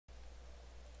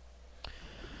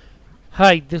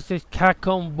Hi, this is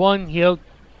Capcom1 here.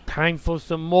 Time for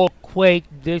some more Quake.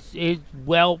 This is,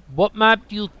 well, what map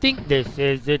do you think this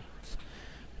is?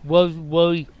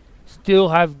 We still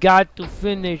have got to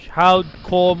finish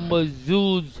Hardcore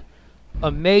Mizzou's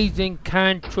amazing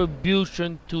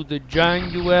contribution to the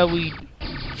January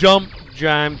Jump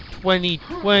Jam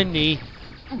 2020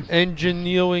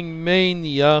 Engineering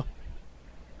Mania.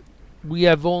 We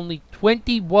have only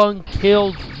 21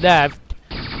 kills left,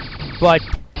 but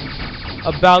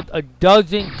about a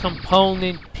dozen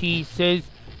component pieces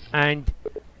and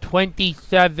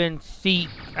 27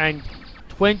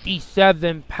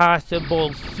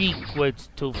 possible secrets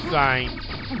to find.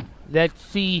 Let's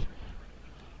see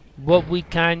what we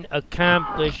can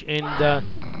accomplish in the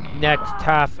next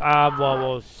half hour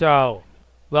or so.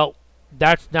 Well,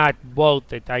 that's not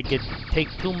worth it. I take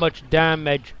too much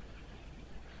damage.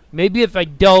 Maybe if I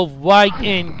delve right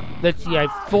in, let's see, I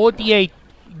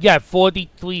have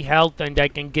 43 health, and I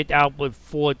can get out with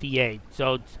 48.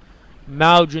 So it's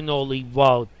marginally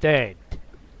worth it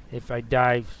if I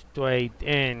dive straight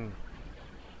in.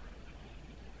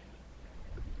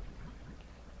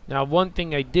 Now, one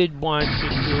thing I did want to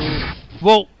do,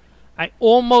 well, I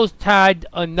almost had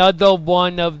another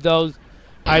one of those.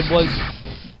 I was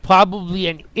probably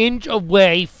an inch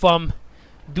away from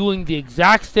doing the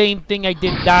exact same thing I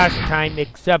did last time,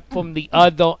 except from the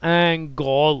other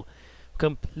angle.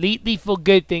 Completely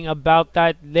forgetting about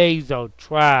that laser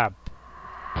trap.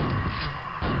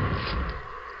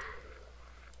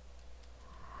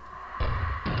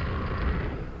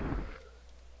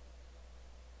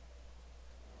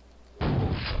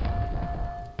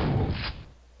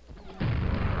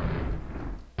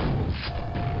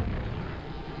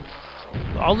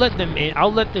 I'll let them in.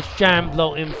 I'll let the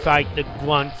Shamblo in fight the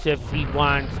grunts if he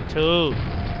wants to.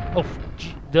 Oh,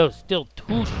 gee, there's still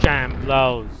two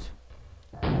Shamblos.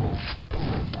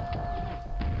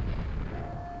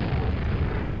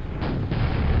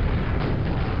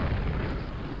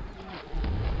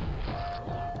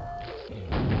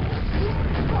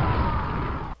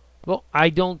 Well, I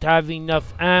don't have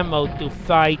enough ammo to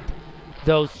fight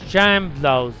those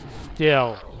Shamblos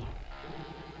still.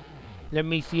 Let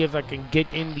me see if I can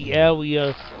get in the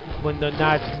area when they're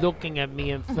not looking at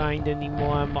me and find any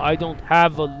more ammo. I don't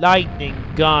have a lightning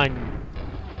gun.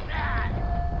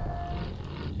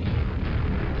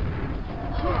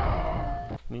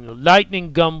 I mean, a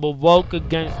lightning gun will work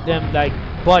against them like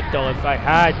butter if I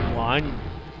had one.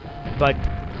 But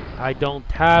I don't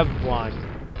have one.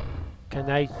 Can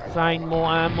I find more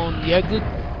ammo on the exit?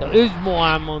 There is more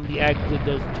ammo on the exit.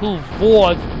 There's 2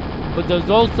 Vors. But there's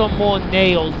also more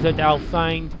nails that I'll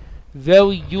find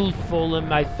very useful in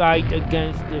my fight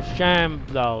against the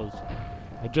Shamblos.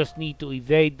 I just need to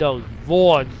evade those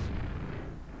Vors.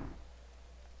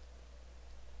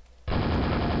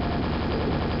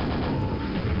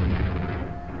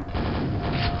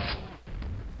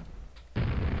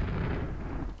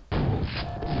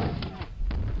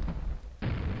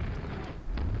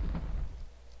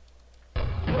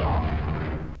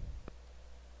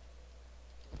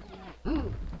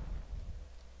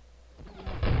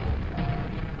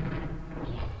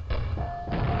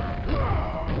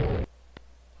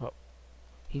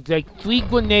 He's like 3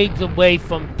 grenades away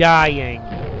from dying.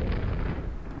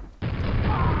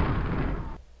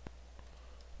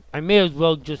 I may as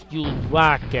well just use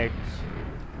rockets.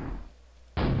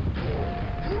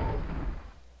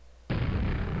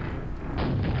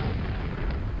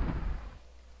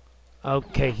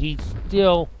 Okay, he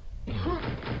still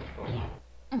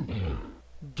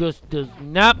just does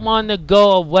not want to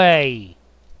go away.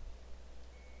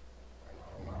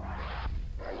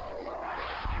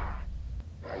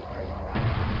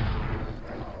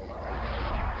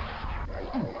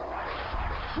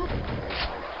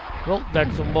 Well,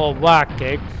 that's some more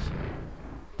rockets.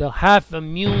 They're half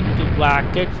immune to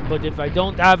rockets, but if I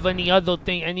don't have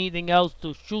anything else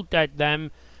to shoot at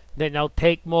them, then I'll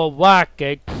take more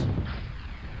rockets.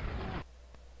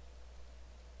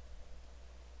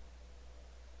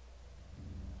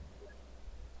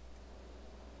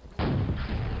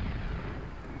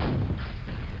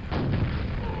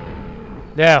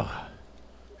 There.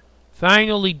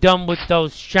 Finally done with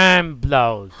those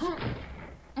Shamblos.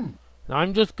 Now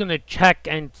I'm just gonna check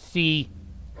and see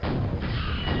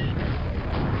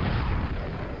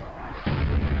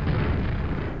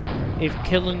if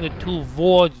killing the 2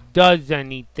 Vors does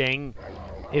anything.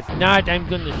 If not, I'm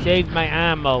gonna save my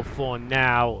ammo for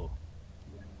now.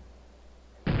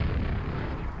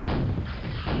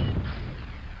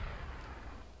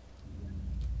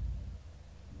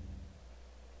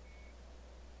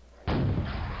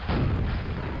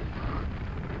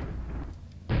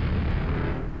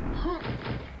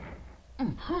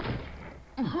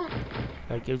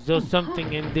 Like, is there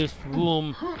something in this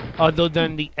room other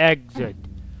than the exit?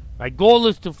 My goal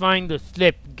is to find the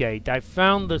slip gate. I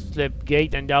found the slip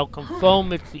gate and I'll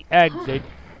confirm it's the exit,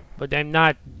 but I'm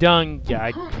not done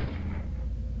yet.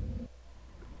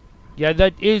 Yeah,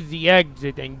 that is the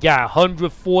exit, and yeah,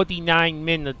 149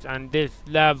 minutes on this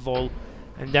level,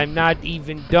 and I'm not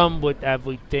even done with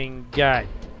everything yet.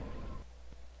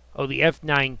 Oh, the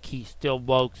F9 key still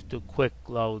works to quick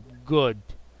load. Good.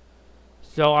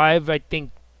 So I have, I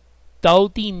think,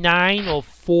 39 or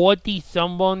 40,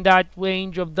 somewhere in that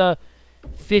range of the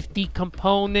 50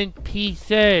 component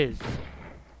pieces.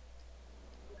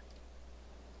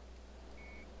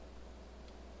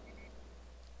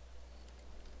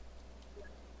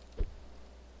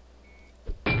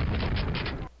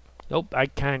 Nope, I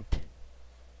can't.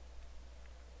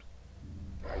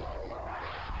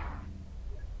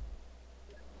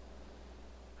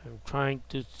 I'm trying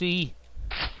to see.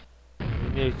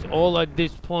 And it's all at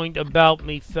this point about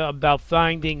me, about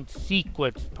finding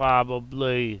secrets,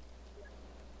 probably.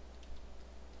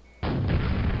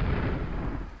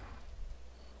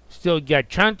 Still, yeah,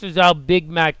 chances are Big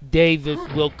Mac Davis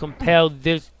will compare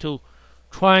this to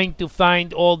trying to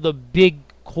find all the big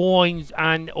coins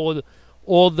on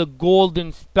all the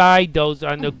golden spiders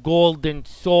on the golden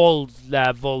souls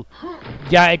level.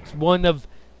 Yeah, it's one of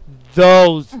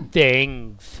those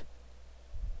things.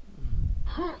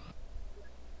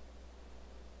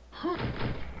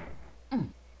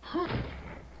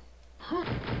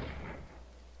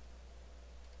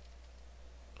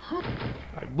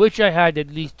 I wish I had at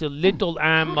least a little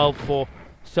ammo for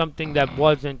something that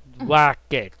wasn't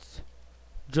rockets,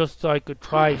 just so I could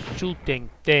try shooting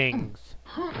things.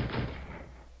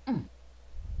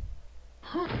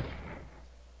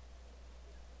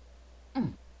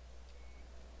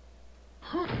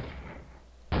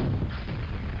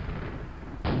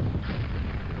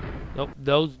 Nope,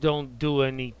 those don't do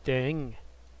anything.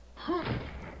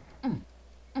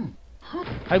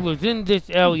 I was in this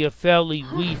area fairly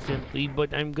recently,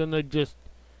 but I'm gonna just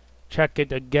check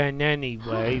it again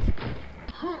anyway.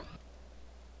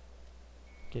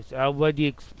 Because I already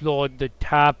explored the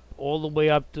top, all the way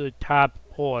up to the top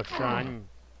portion.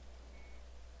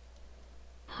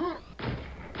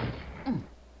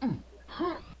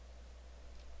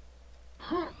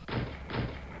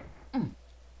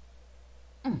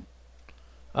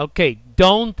 Okay,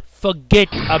 don't forget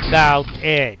about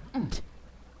it.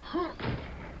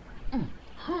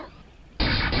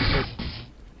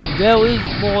 There is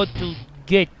more to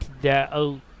get there.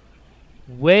 Oh,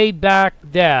 way back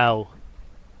there.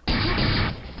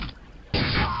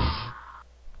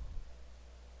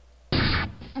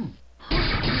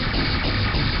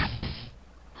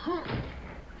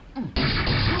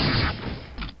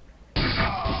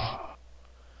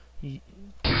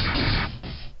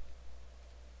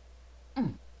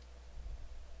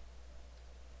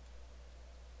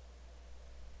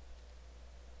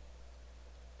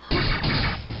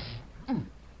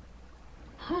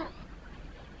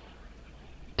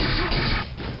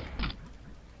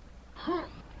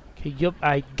 Okay, yep,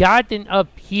 I gotten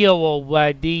up here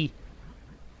already.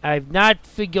 I've not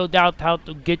figured out how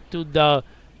to get to the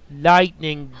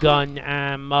lightning gun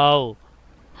ammo.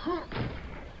 I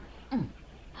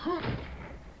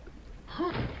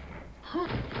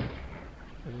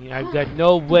mean, I've got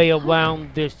no way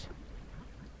around this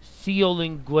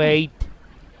ceiling grate.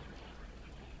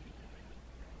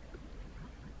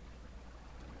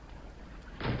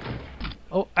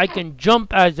 Oh, I can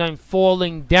jump as I'm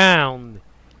falling down.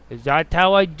 Is that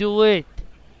how I do it?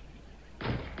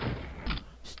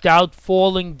 Start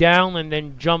falling down and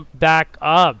then jump back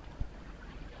up.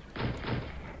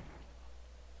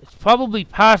 It's probably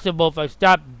possible if I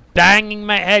stop banging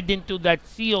my head into that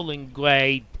ceiling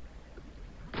grate.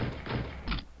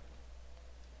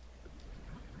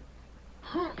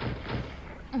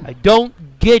 I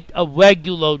don't get a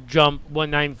regular jump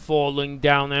when I'm falling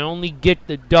down. I only get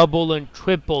the double and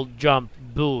triple jump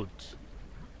boots.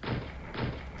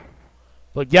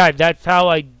 But yeah, that's how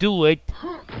I do it.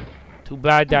 Too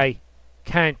bad I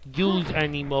can't use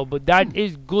anymore. But that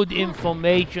is good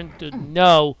information to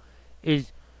know.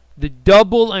 Is the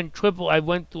double and triple. I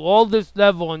went through all this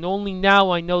level and only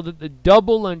now I know that the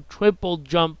double and triple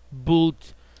jump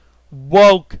boots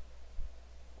work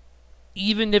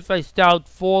even if I start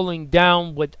falling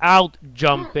down without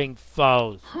jumping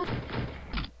first.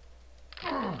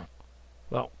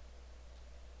 Well,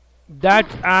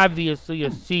 that's obviously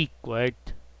a secret.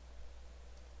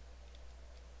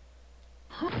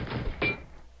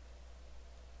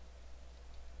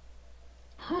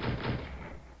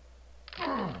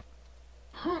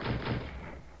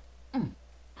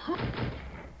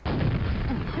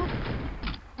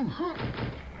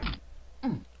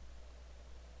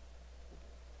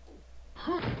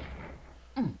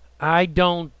 I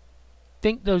don't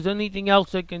think there's anything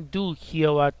else I can do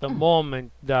here at the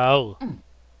moment, though.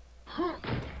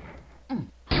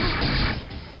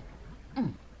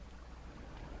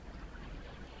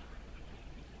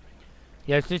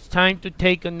 Yes, it's time to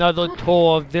take another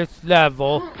tour of this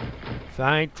level.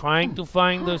 Trying to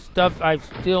find the stuff I've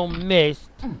still missed.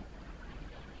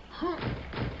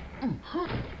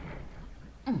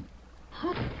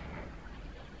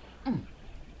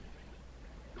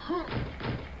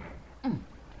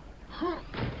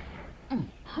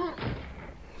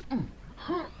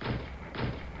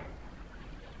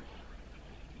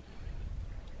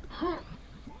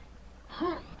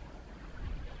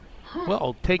 Well,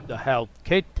 I'll take the health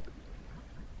kit.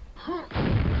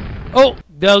 Oh,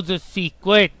 there's a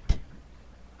secret.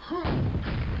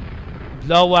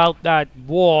 Blow out that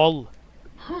wall.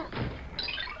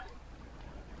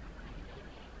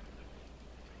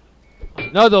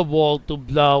 Another wall to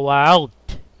blow out.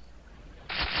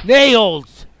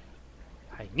 Nails!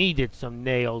 I needed some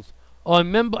nails. Oh,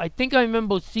 I think I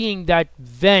remember seeing that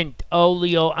vent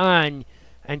earlier on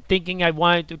and thinking I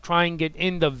wanted to try and get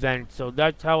in the vent, so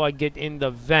that's how I get in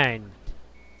the vent.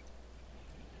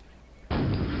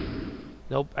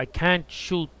 Nope, I can't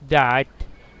shoot that.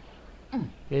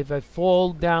 If I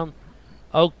fall down...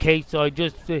 Okay, so I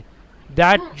just...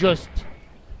 that just...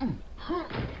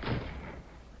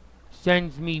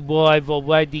 sends me where I've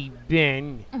already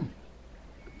been.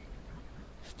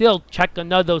 Still, check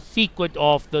another secret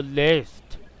off the list.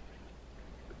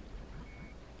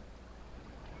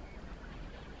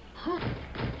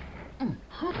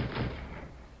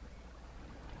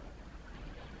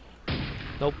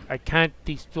 Nope, I can't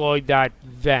destroy that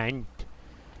vent.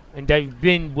 And I've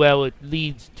been where it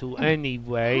leads to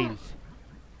anyways.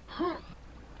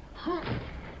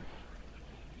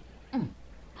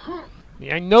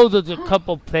 I know there's a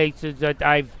couple places that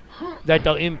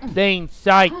are in plain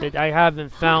sight that I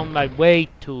haven't found my way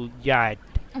to yet.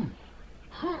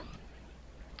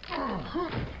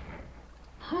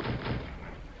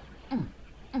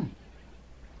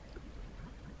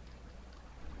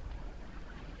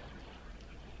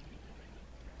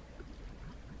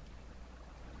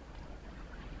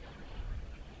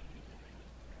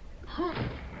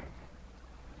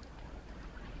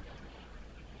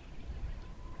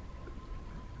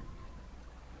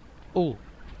 Oh.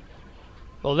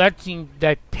 Well, that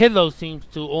pillow seems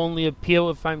to only appear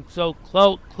if I'm so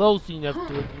close enough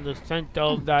to it in the center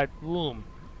of that room.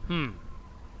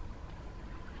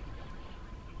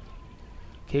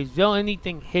 Okay, is there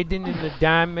anything hidden in the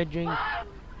damaging?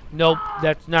 Nope,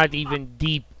 that's not even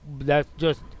deep. That's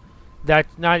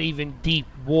not even deep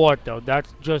water.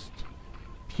 That's just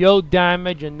pure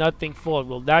damage and nothing for it.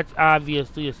 Well, that's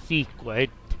obviously a secret.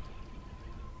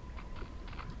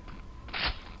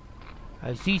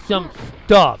 I see some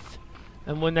stuff,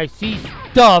 and when I see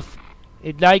stuff,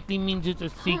 it likely means it's a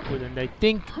secret, and I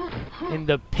think in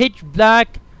the pitch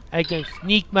black, I can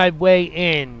sneak my way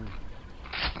in.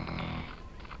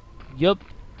 Yup,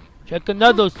 check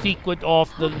another secret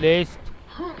off the list,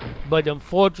 but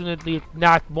unfortunately it's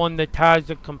not one that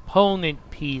has a component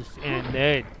piece in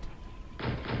it.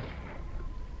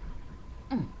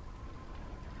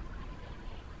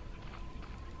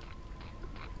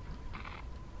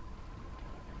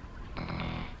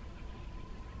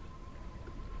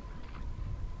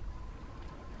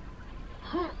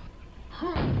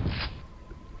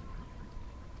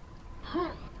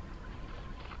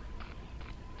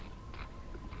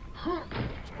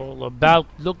 It's all about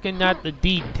looking at the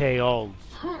details.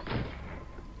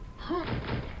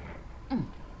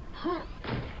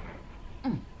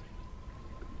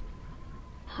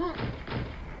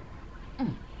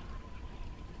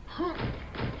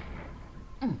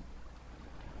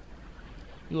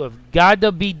 You have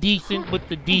gotta be decent with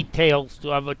the details to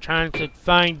have a chance at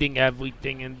finding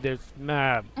everything in this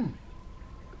map.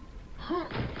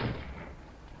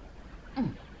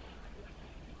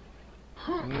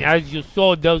 As you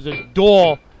saw, there's a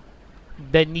door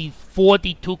that needs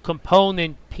 42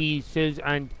 component pieces,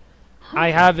 and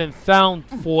I haven't found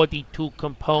 42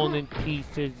 component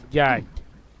pieces yet.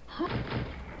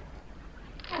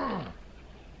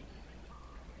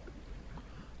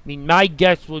 I mean, my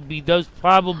guess would be there's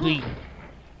probably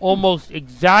almost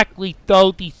exactly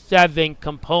 37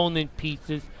 component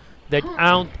pieces that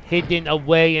aren't hidden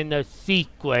away in a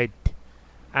secret.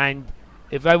 And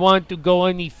if I want to go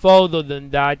any further than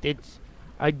that,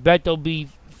 I'd better be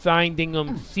finding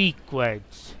them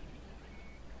secrets.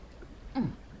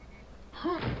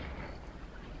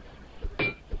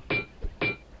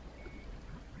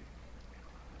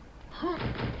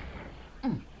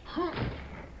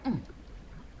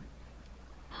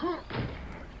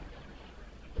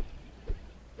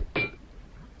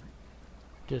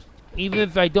 Just, even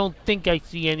if I don't think I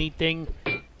see anything,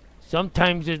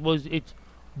 sometimes it's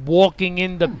walking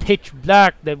in the pitch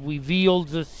black that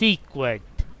reveals a secret.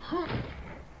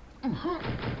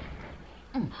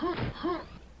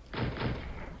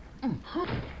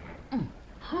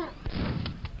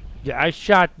 Yeah, I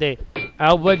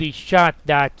already shot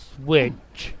that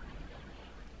switch.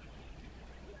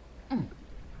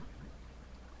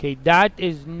 Okay, that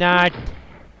is not...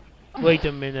 Wait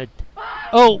a minute.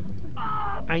 Oh!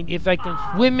 If I can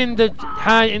swim in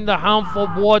the harmful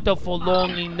water for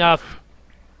long enough.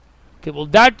 Okay, well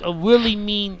that's a really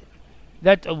mean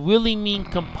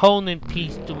component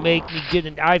piece to make me get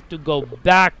it. I have to go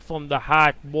back from the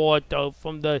hot water,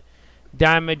 from the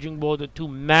damaging water to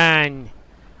man.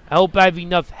 I hope I have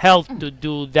enough health to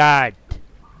do that.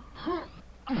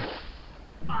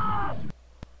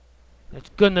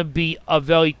 It's gonna be a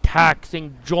very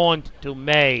taxing jaunt to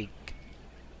make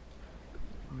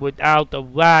without a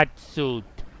rat suit,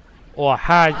 or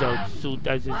hazard suit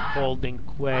as it's called in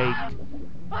Quake.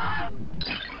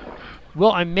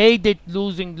 Well, I made it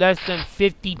losing less than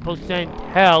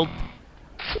 50% health,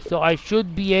 so I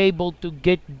should be able to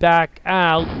get back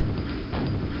out.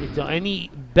 Is there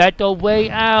any better way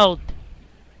out?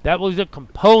 That was a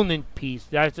component piece.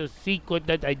 That's a secret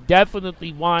that I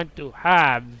definitely want to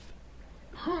have.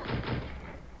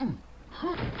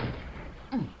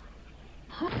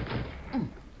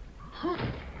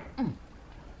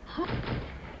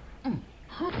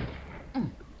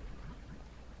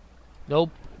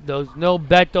 Nope, there's no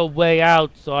better way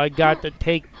out, so I got to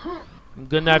I'm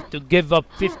gonna have to give up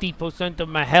 50% of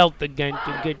my health again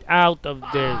to get out of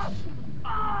this.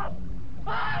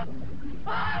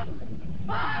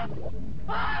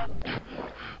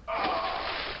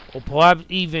 Or perhaps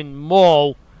even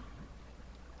more.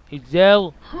 Is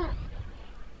there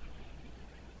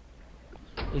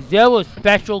a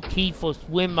special key for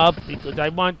swim up? Because I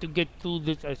want to get through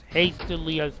this as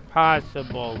hastily as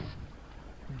possible.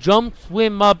 Jump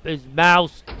swim up is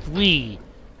mouse 3.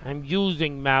 I'm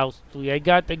using mouse 3. I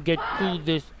got to get through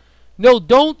this. No,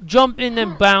 don't jump in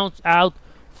and bounce out.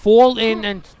 Fall in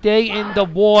and stay in the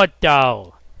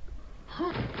water.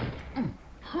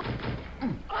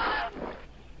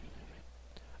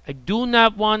 I do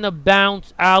not want to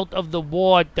bounce out of the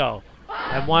water.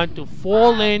 I want to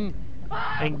fall in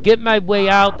and get my way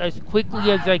out as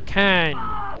quickly as I can.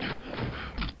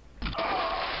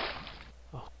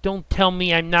 Oh, don't tell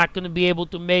me I'm not going to be able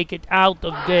to make it out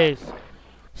of this.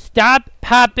 Stop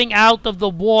popping out of the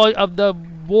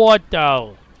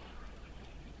water.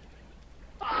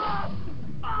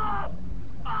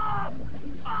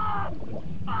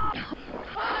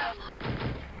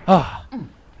 Ah,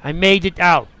 I made it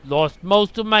out. Lost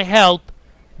most of my health,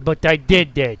 but I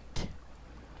did it.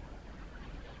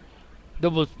 There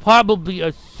was probably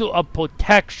a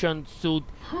protection suit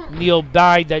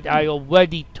nearby that I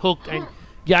already took, and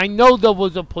yeah, I know there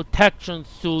was a protection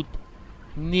suit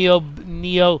near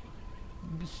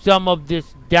some of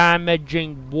this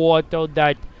damaging water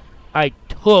that I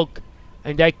took,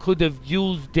 and I could have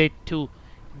used it to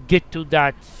get to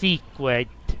that secret.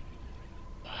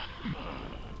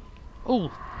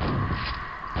 Oh,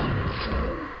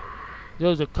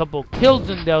 there's a couple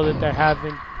kills in there that I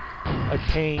haven't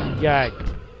attained yet.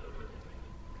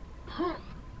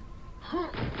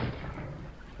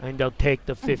 And I'll take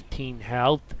the 15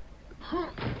 health.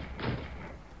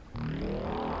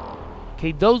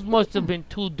 Okay, those must have been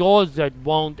 2 doors that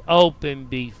won't open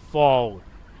before.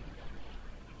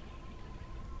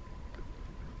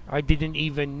 I didn't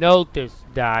even notice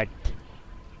that.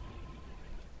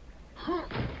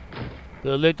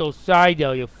 The little side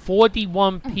area,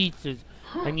 41 pieces.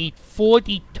 I need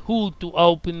 42 to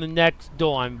open the next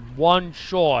door. I'm 1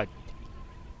 short.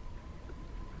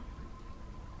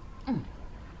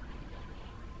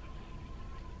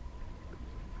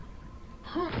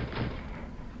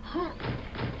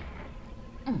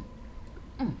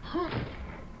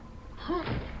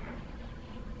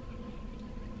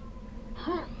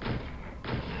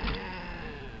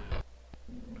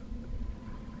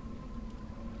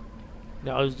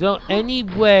 Now, is there any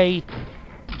way...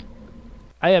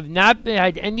 I have not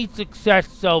had any success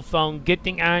so far in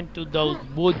getting onto those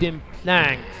wooden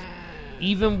planks,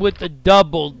 even with a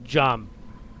double jump.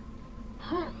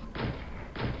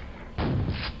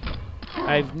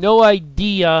 I have no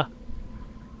idea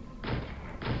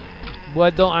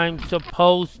whether I'm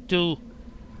supposed to,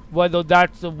 whether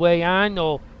that's the way on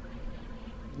or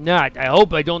not. I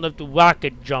hope I don't have to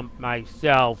rocket jump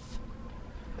myself.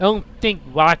 I don't think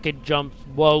rocket jumps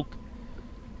work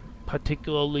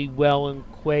particularly well in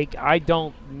Quake. I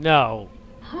don't know.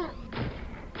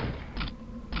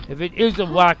 If it is a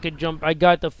rocket jump, I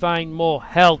got to find more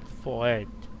health for it.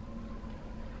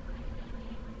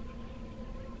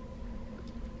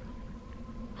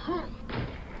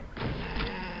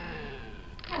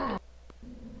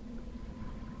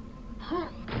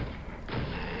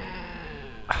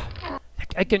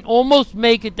 I can almost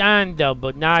make it on though,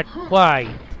 but not quite.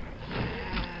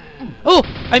 Oh,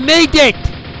 I made it!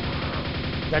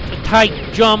 That's a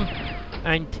tight jump,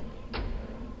 and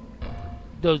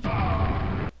those...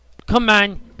 Come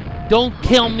on, don't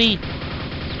kill me.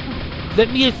 Let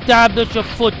me establish a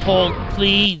foothold,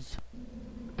 please.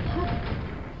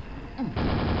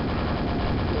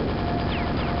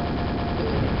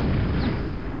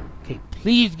 Okay,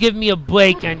 please give me a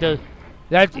break, and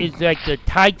that is like the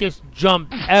tightest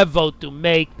jump ever to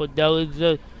make, but there is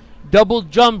a double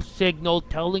jump signal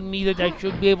telling me that I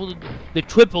should be able to... The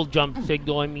triple jump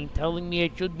signal, I mean, telling me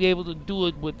I should be able to do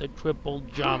it with a triple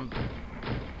jump.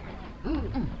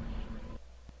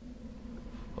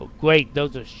 Oh great,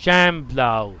 those are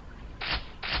shamblow.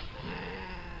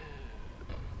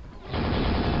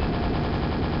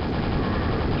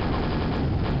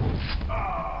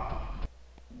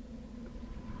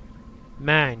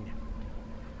 Man.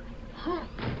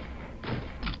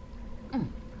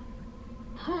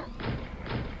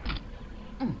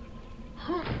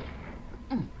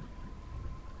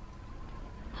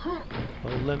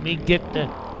 Well, let me get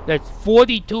the... That's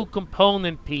 42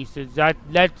 component pieces. That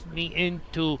lets me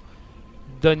into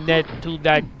the net to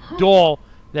that door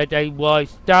that I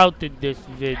started this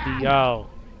video.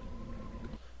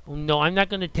 Oh no, I'm not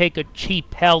going to take a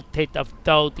cheap health hit of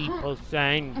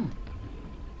 30%.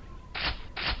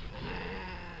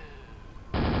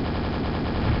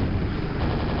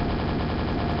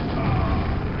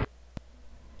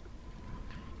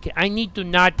 Okay, I need to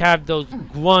not have those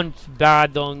grunts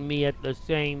bothering me at the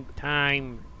same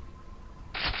time.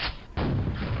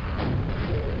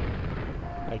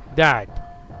 Like that.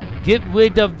 Get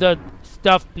rid of the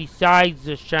stuff besides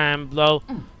the shamblow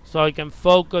so I can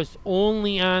focus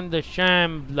only on the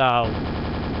shamblow.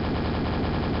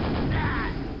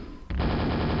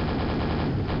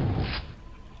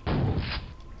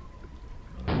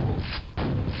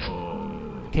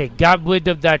 Okay, got rid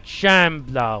of that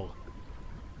shamblow.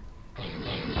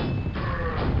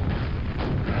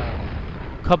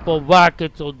 Couple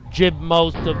rockets will jib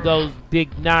most of those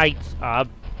big knights up.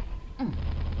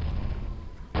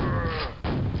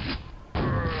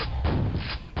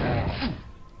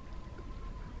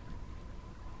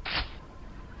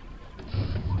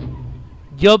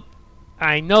 Yup,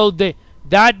 I know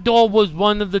that door was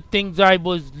one of the things I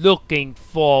was looking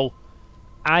for.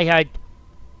 I had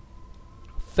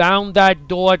found that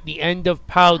door at the end of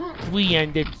part 3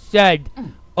 and it said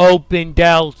opened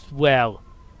elsewhere.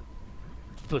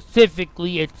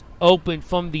 Specifically, it's open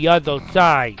from the other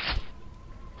side.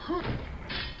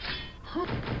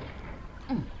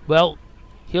 Well,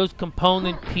 here's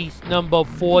component piece number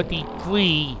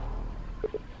 43.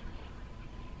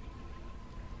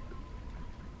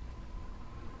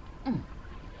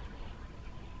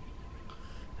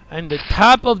 And the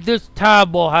top of this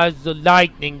tower has the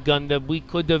lightning gun that we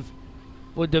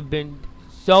would have been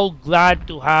so glad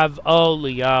to have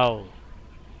earlier.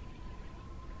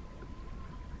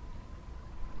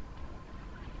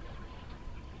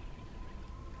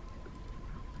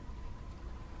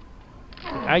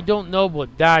 I don't know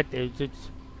what that is. It's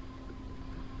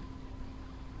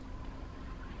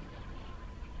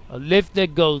a lift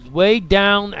that goes way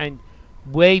down and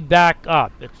way back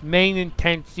up. Its main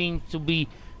intent seems to be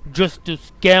just to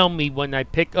scare me when I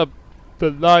pick up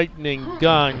the lightning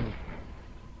gun.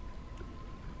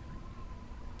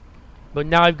 But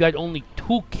now I've got only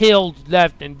 2 kills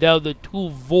left and they're the 2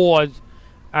 Vors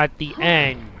at the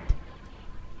end.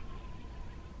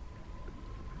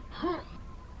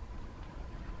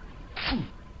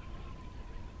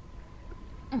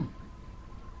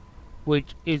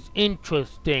 Which is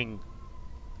interesting.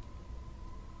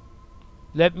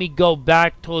 Let me go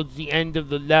back towards the end of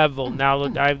the level now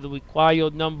that I have the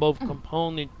required number of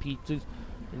component pieces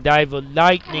and I have a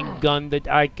lightning gun that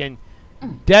I can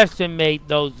decimate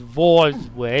those Vors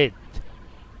with.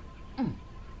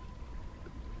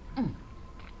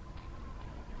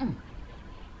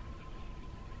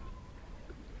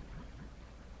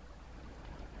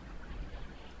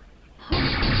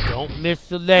 Don't miss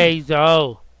the laser.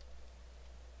 Oh.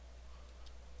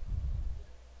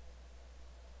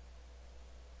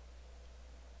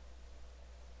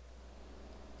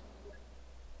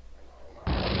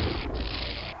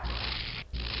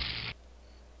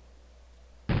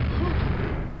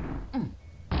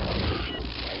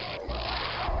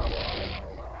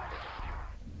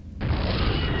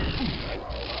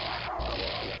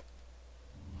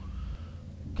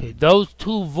 Okay, those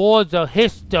two words are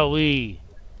history.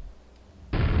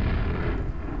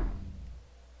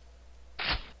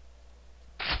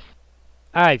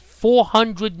 Alright,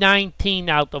 419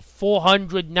 out of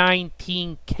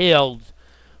 419 kills.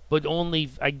 But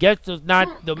only, I guess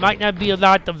there might not be a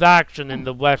lot of action in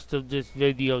the rest of this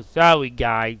video. Sorry,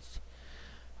 guys.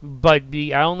 But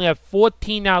I only have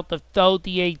 14 out of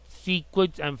 38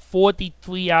 secrets and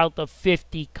 43 out of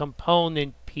 50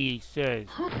 component pieces.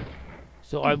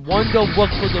 So I wonder what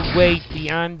could await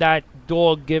beyond that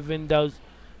door, given there's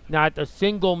not a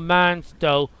single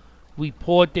monster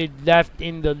reported left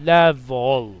in the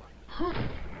level.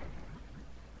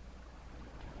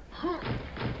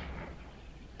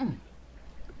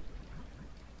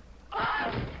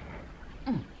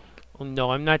 Oh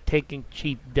no, I'm not taking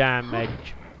cheap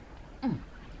damage.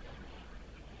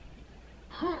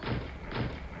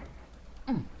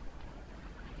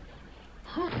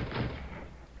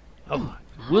 Oh,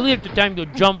 really have the time to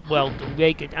jump well to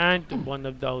make it onto one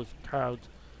of those crowds.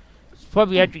 It's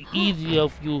probably actually easier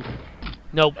if you...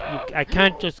 Nope, I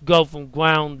can't just go from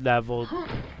ground level.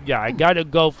 Yeah, I gotta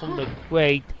go from the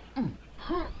crate.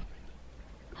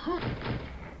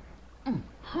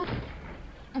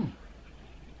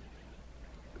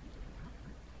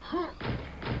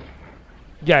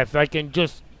 Yeah, if I can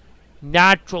just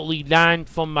naturally land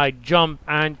from my jump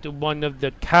onto one of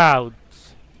the crowds.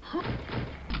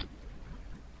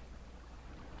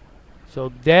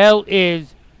 So there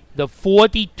is the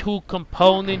 42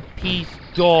 component piece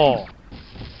door.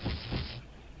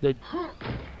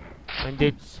 And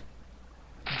it's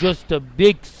just a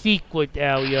big secret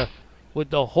area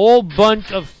with a whole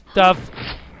bunch of stuff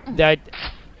that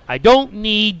I don't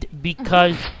need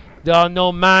because there are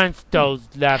no monsters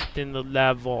left in the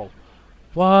level.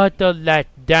 What a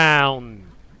letdown.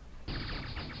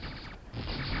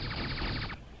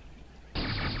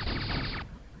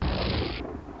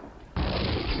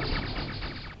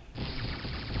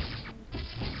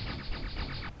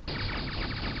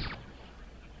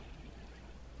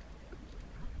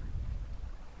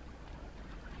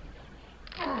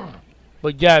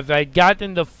 But yeah, if I'd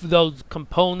gotten those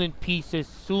component pieces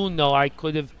sooner, I'd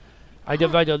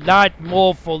have had a lot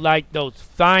more for like those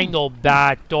final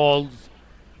battles,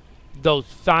 those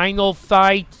final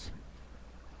fights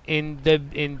in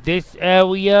this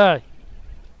area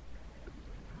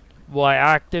where I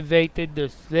activated the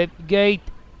slip gate.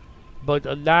 But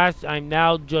alas, I'm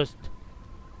now just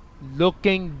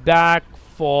looking back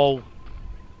for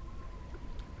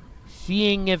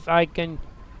seeing if I can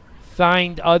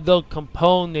find other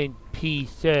component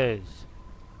pieces.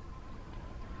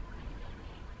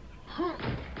 I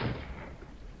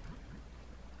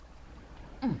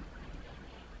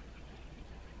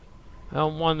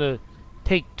don't want to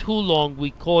take too long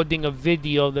recording a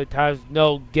video that has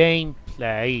no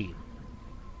gameplay.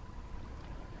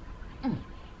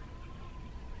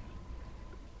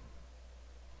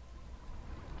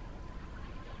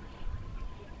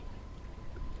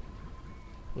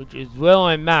 Which is where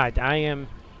I'm at. I am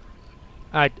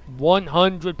at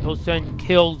 100%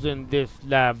 kills in this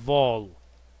level.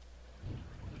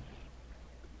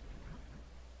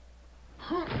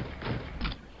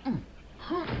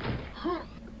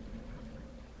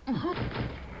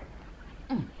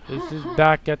 This is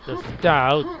back at the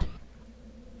start.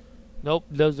 Nope,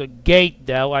 there's a gate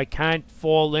though. I can't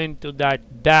fall into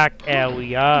that back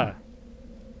area.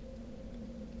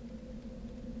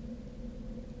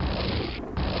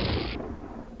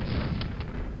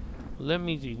 Let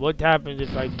me see, what happens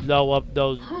if I blow up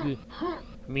those... I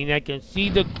mean, I can see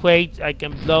the crates, I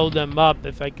can blow them up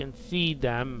if I can see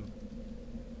them.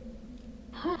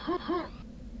 I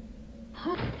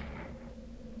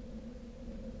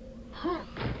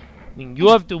mean, you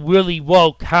have to really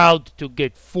work hard to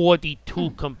get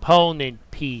 42 component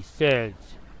pieces.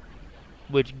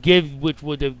 Which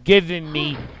would have given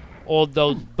me all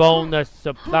those bonus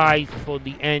supplies for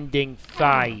the ending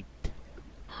fight.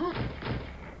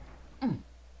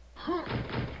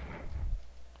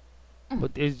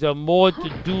 But is there more to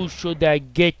do should I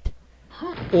get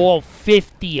all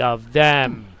 50 of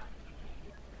them?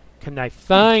 Can I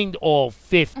find all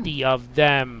 50 of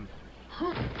them?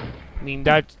 I mean,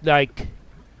 that's like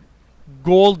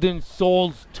Golden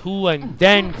Souls 2 and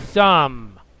then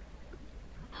some.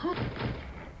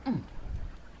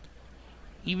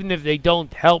 Even if they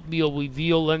don't help me or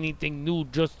reveal anything new,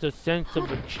 just a sense of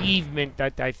achievement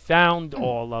that I found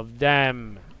all of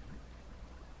them.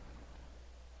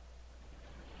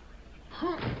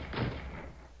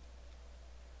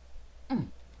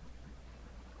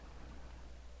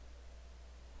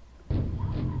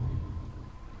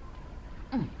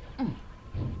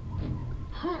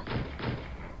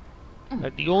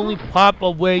 that the only proper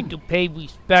way to pay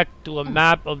respect to a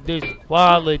map of this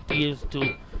quality is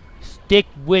to stick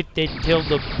with it till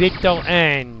the bitter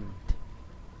end.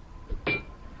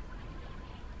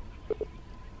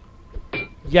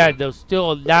 Yeah, there's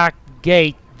still a locked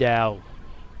gate though.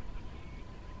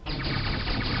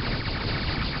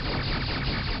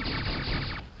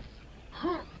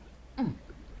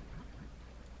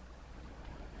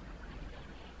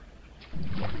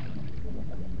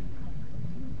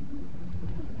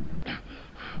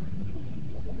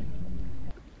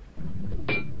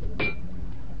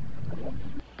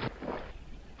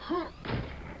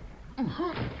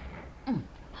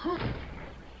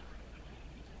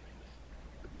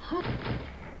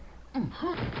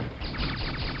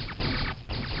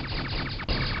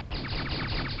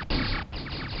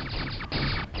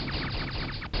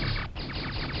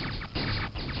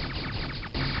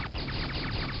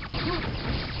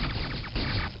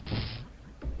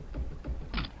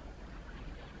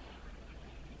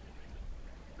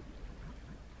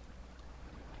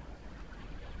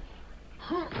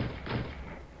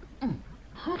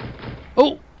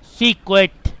 Oh,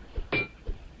 secret!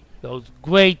 Those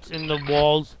grates in the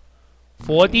walls.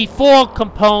 44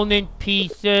 component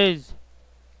pieces.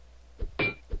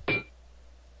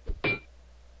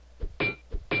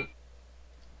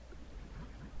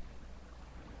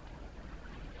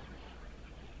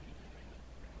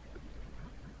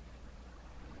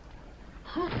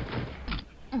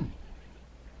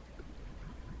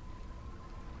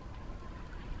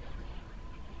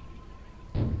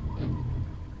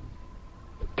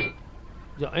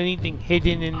 Is there anything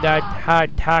hidden in that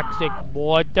hot toxic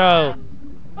water?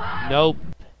 Nope.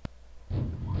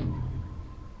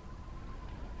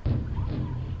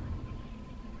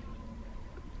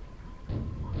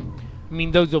 I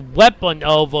mean, there's a weapon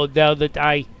over there that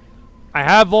I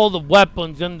have all the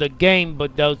weapons in the game,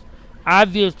 but there's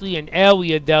obviously an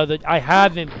area there that I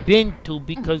haven't been to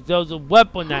because there's a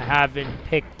weapon I haven't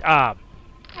picked up.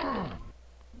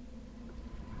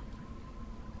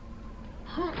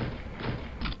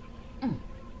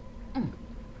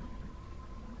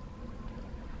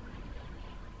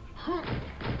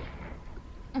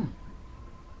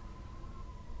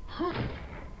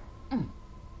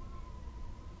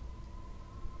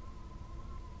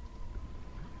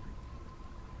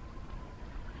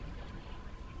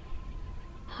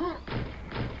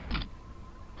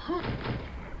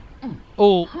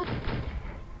 Oh.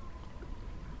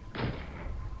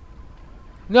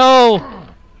 No!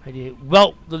 I did.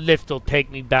 Well, the lift will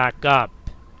take me back up.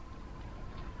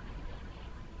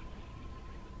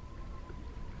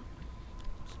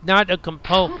 It's not a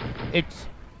component. It's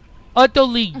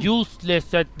utterly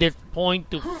useless at this point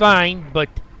to find, but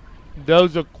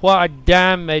those are quad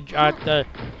damage at the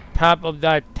top of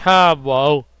that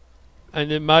tower,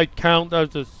 and it might count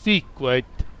as a secret.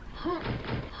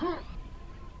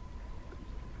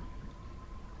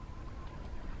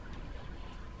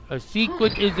 A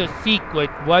secret is a secret,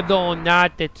 whether or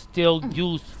not it's still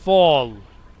useful.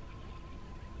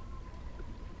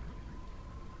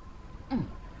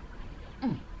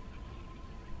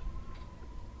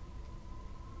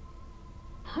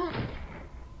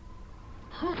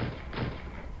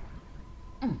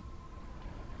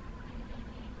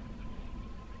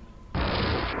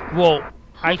 Whoa,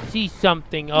 I see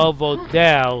something over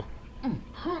there.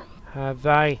 Have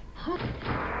I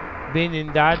been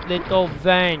in that little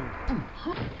vent?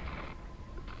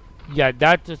 Yeah,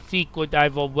 that's a secret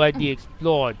I've already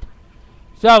explored.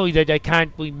 Sorry that I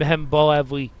can't remember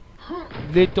every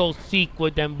little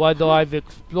secret and whether I've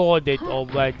explored it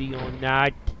already or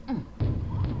not.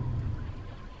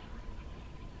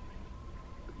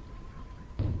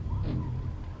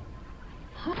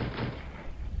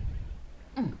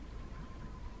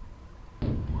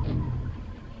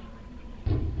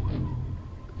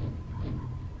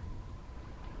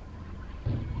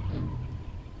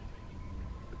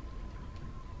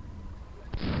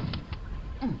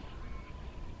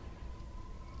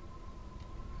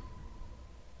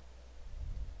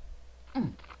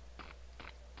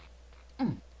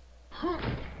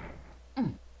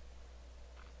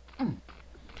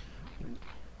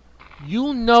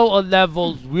 You know a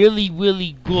level's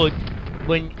really good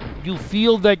when you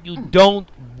feel that you don't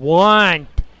want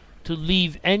to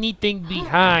leave anything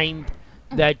behind,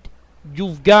 that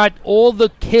you've got all the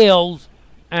kills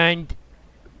and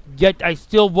yet I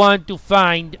still want to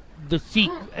find the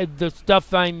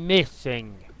stuff I'm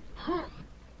missing.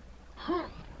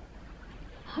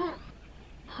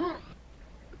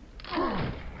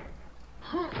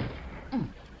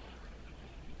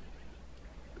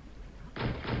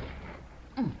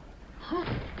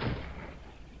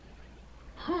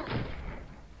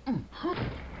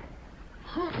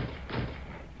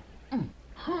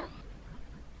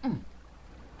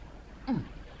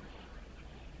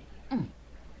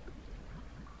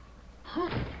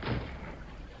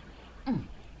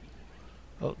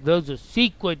 Oh, those are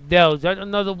secret there. Is that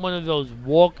another one of those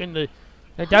walking the...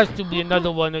 That has to be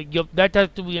another one of... Yup, that has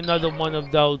to be another one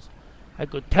of those. I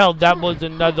could tell that was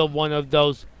another one of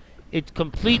those. It's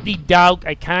completely dark.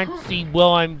 I can't see where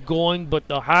I'm going, but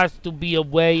there has to be a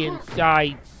way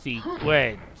inside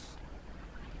secrets.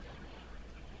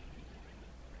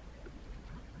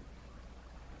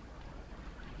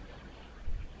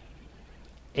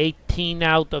 "18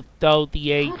 out of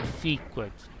 38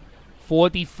 secrets.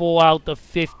 44 out of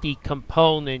 50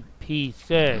 component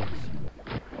pieces."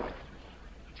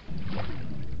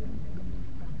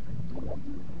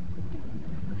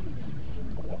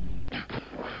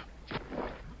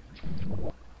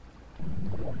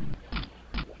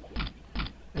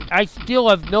 And I still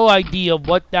have no idea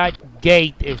what that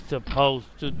gate is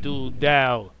supposed to do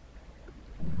now.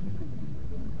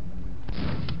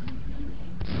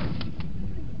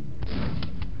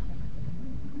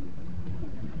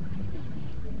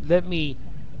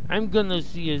 I'm gonna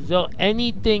see, is there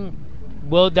anything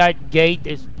where that gate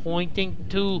is pointing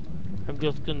to? I'm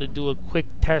just gonna do a quick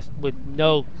test with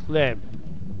no clip.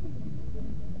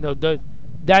 No,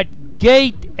 that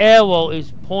gate arrow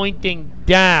is pointing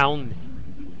down,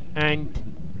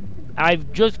 and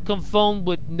I've just confirmed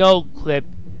with no clip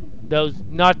there's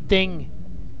nothing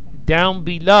down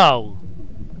below.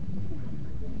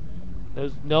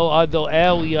 There's no other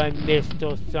area I missed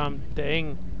or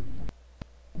something.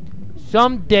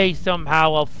 Someday,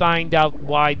 somehow, I'll find out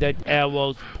why that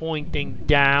arrow's pointing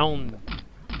down.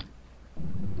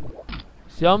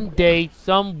 Someday,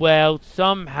 somewhere,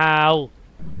 somehow.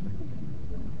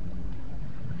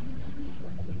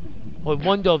 I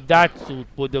wonder if that suit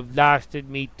would have lasted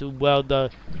me to where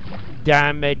the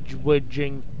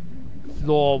damage-ridging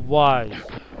floor was.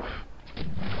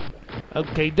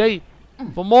 Okay,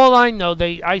 from all I know,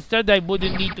 I said I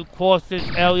wouldn't need to cross this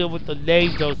area with the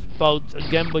laser spouts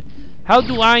again, but how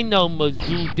do I know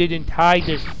Mizzou didn't hide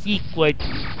a secret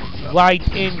right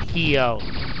in here?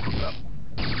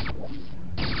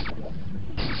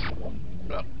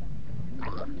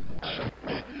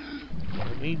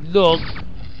 Let me look.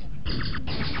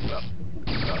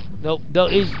 Nope,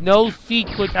 there is no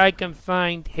secret I can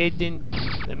find hidden.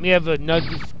 Let me have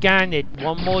another scan it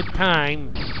one more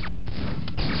time.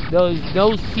 There is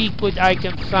no secret I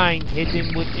can find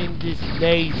hidden within this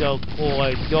laser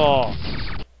corridor.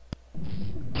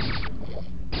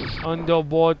 This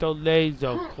underwater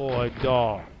laser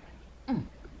corridor.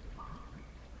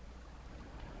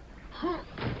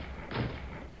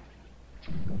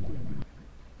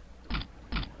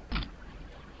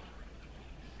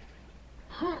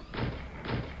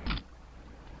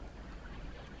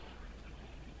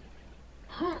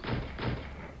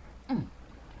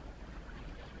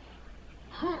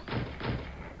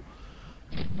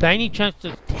 By any chance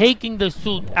does taking the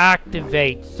suit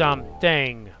activate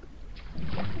something?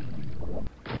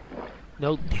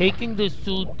 No, taking the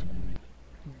suit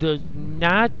does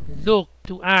not look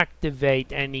to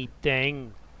activate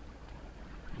anything.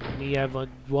 Let me have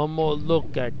one more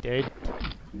look at it.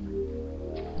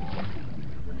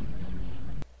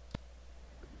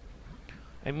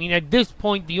 I mean, at this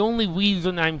point, the only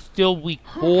reason I'm still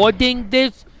recording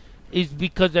this is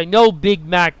because I know Big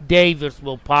Mac Davis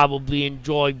will probably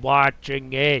enjoy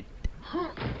watching it.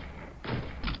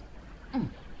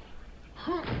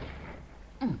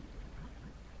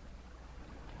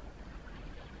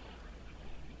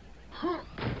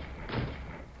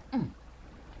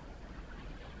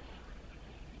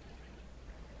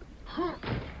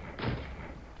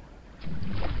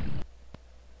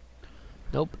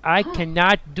 Nope, I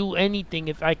cannot do anything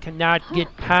if I cannot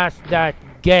get past that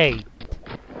gate.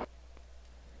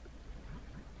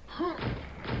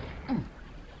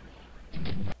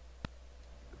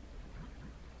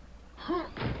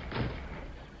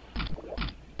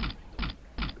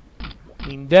 I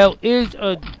mean, there is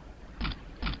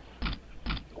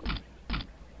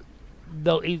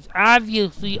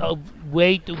obviously a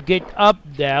way to get up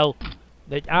there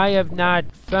that I have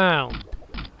not found.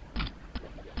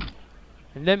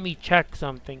 And let me check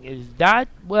something. Is that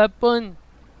weapon?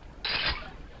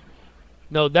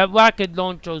 No, that rocket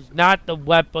launcher is not the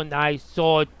weapon I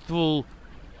saw through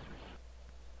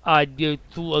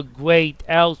through a grate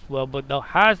elsewhere. But there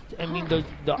has to, I mean, there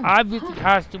obviously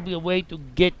has to be a way to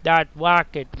get that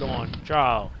rocket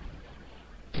launcher.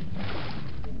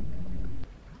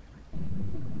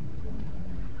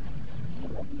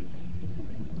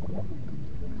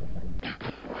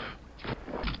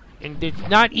 And it's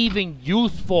not even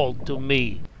useful to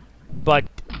me. But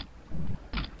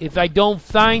if I don't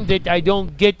find it, I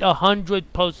don't get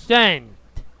 100%.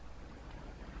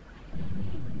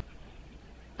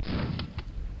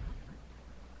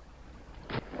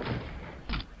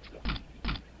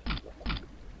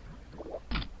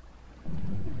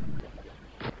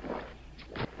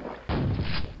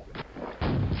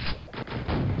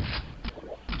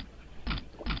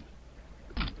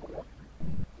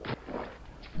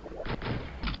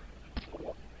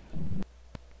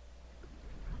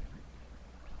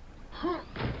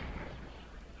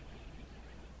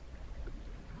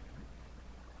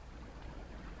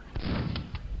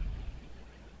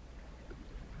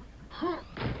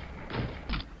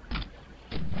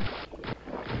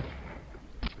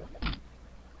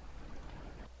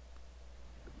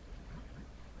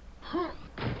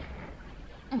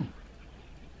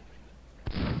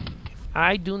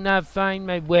 I do not find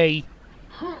my way.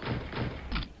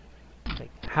 Like,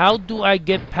 how do I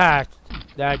get past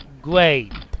that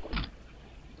grate?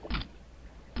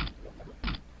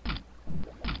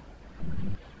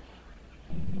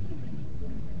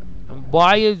 And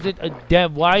why is it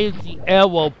why is the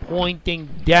arrow pointing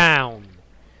down?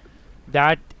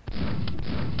 That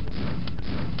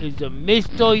is a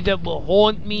mystery that will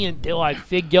haunt me until I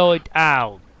figure it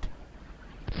out.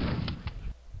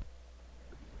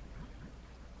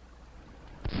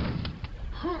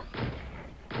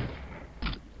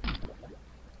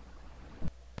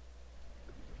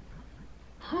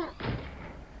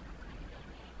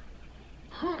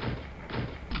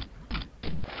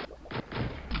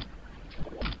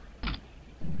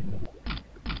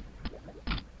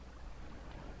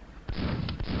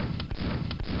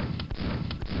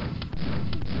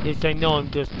 Yes, I know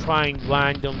I'm just trying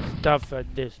random stuff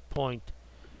at this point,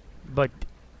 but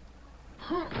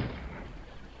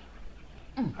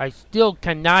I still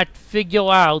cannot figure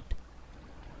out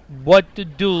what to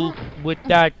do with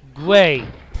that grate.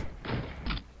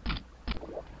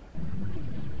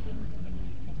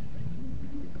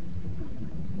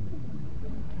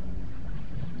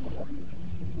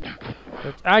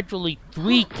 There's actually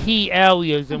 3 key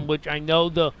areas in which I know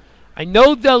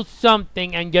there's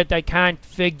something, and yet I can't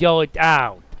figure it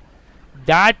out.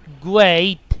 That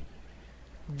grate,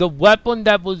 the weapon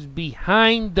that was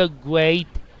behind the grate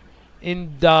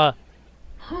in the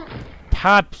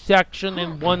top section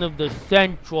in one of the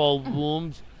central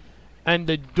rooms, and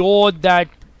the door that,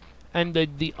 and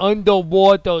the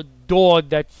underwater door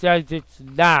that says it's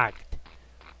locked.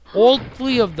 All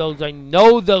 3 of those, I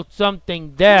know there's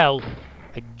something there.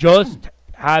 I just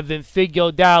haven't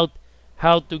figured out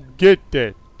how to get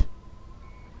it.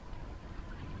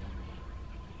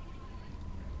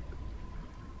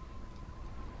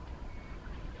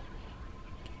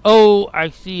 Oh, I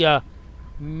see a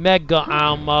mega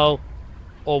ammo,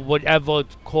 or whatever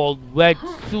it's called, red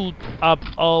suit up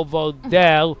over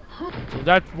there. So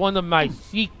that's one of my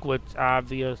secrets,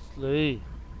 obviously.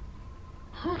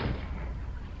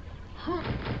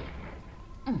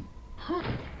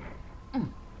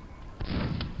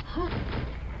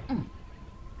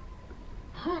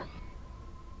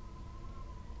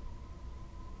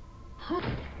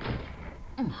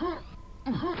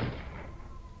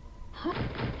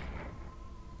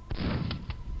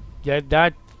 Yeah,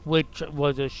 that switch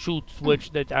was a shoot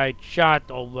switch that I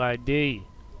shot already.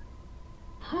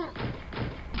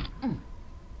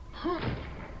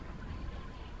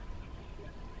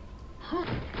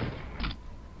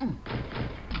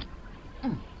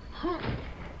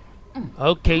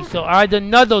 Okay, so add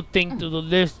another thing to the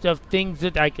list of things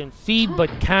that I can see but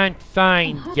can't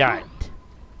find yet.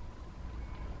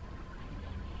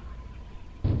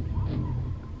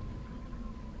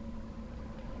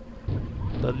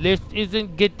 The list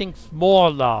isn't getting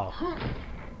smaller.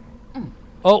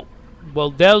 Oh, well,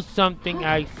 there's something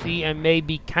I see and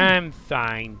maybe can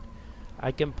find.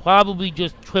 I can probably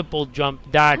just triple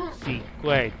jump that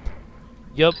secret.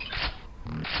 Yup.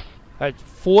 That's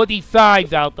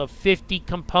 45 out of 50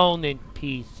 component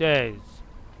pieces.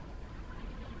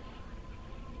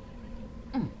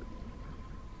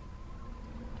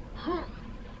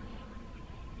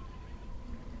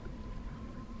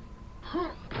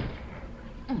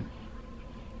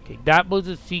 Okay, that was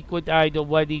a secret I'd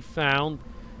already found.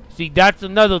 See, that's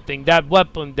another thing. That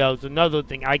weapon does another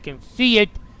thing. I can see it,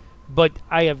 but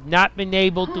I have not been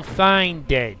able to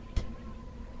find it.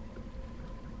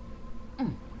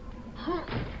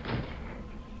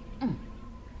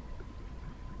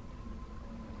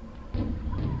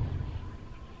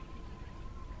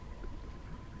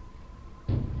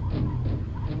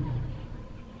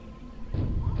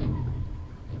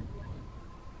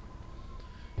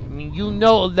 I mean, you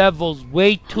know a level's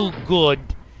way too good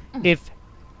if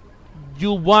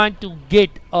you want to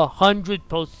get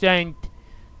 100%,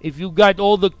 if you got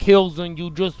all the kills and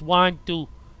you just want to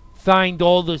find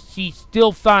all the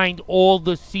still find all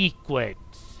the secrets.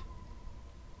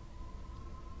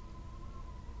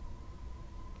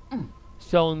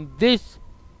 So in this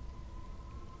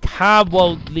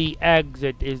cowardly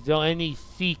exit, is there any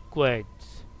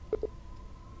secrets?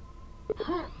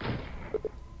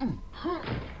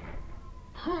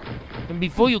 And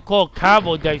before you call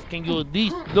cowardice, can you at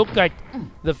least look at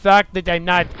the fact that I'm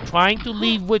not trying to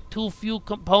leave with too few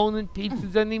component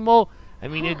pieces anymore? I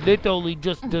mean, it literally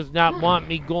just does not want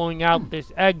me going out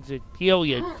this exit,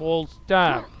 period, full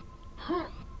stop.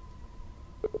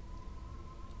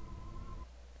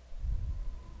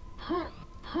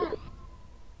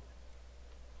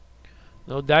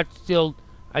 No, that's still...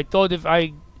 I thought if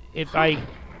I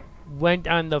went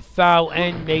on the foul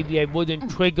end, maybe I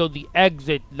wouldn't trigger the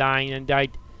exit line and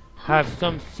I'd have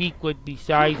some secret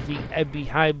besides the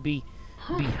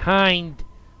behind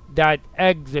that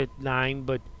exit line,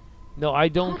 but no, I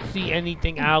don't see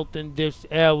anything out in this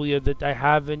area that I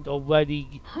haven't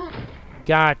already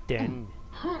gotten.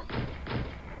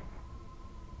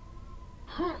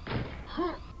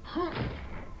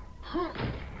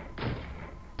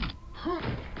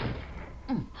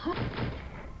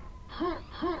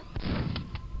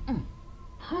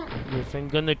 Yes, I'm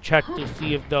gonna check to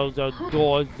see if those are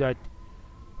doors that...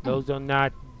 Those are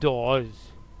not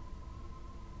doors.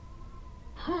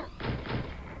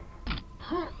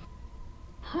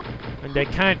 And I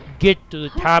can't get to the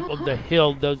top of the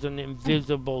hill. There's an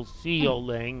invisible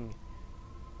ceiling.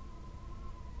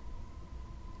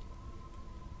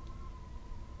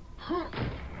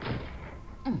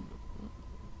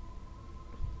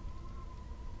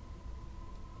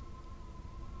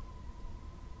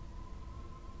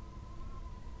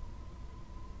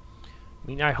 I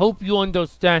mean, I hope you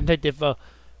understand that if a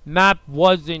map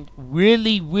wasn't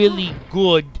really, really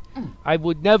good, I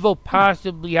would never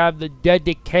possibly have the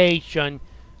dedication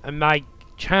on my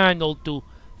channel to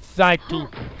try to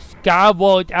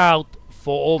scour it out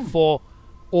for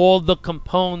all the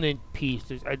component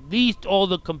pieces. At least all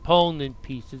the component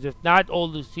pieces, if not all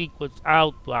the secrets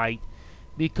outright.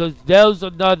 Because there's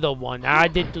another one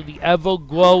added to the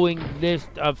ever-growing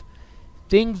list of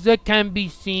things that can be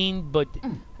seen, but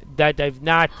that I've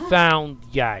not found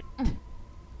yet.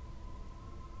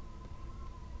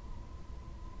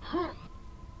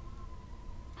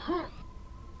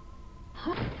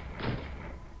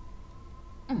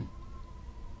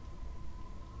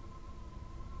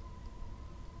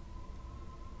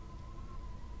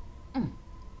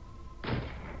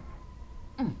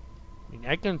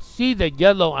 I can see the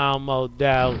yellow ammo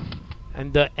though,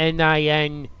 and the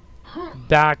NIN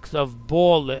backs of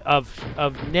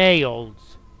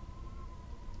nails.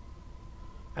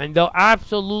 And they're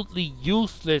absolutely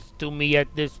useless to me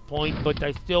at this point, but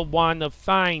I still want to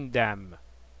find them.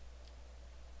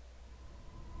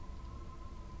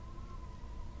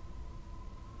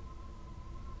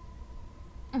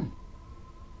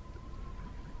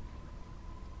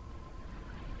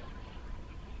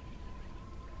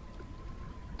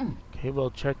 Okay,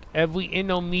 we'll check every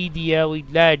intermediary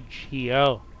ledge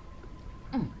here.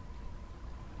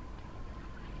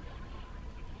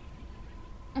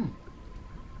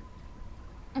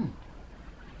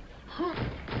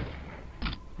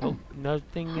 Nope,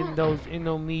 nothing in those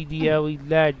intermediary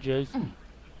ledges.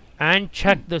 And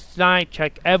check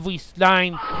every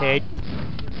slime pit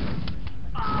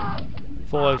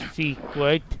for a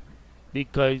secret,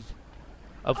 because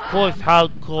of course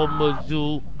Hardcore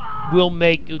Mizzou will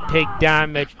make you take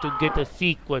damage to get a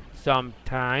secret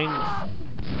sometimes.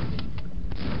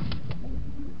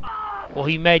 Or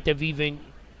he might have even...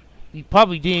 He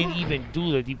probably didn't even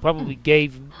do that. He probably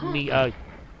gave me a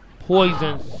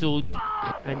poison suit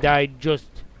and I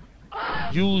just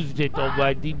used it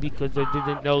already because I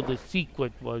didn't know the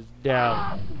secret was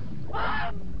there.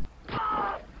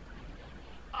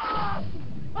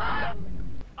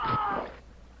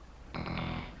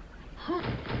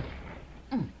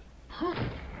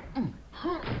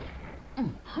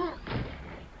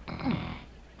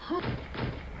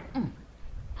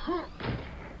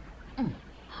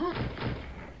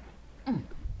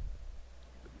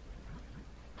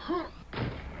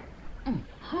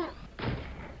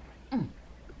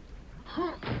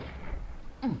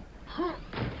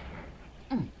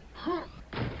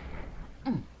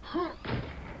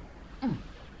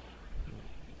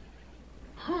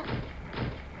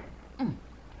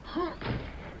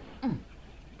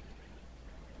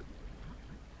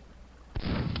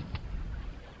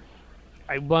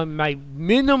 My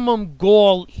minimum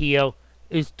goal here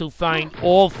is to find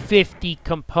all 50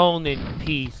 component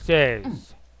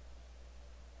pieces.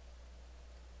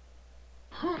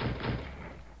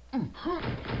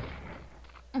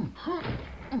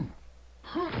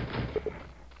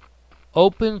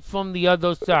 Open from the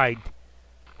other side.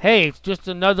 Hey, it's just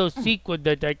another secret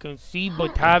that I can see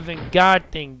but haven't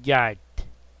gotten yet.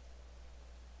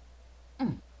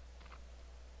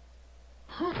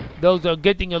 Those are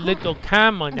getting a little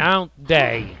common, aren't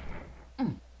they?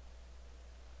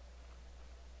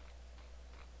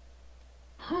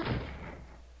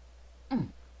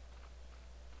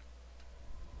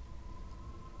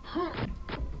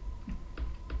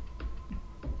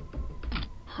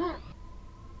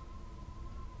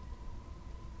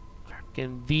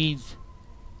 in these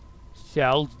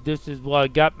cells. This is where I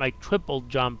got my triple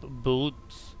jump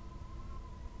boots.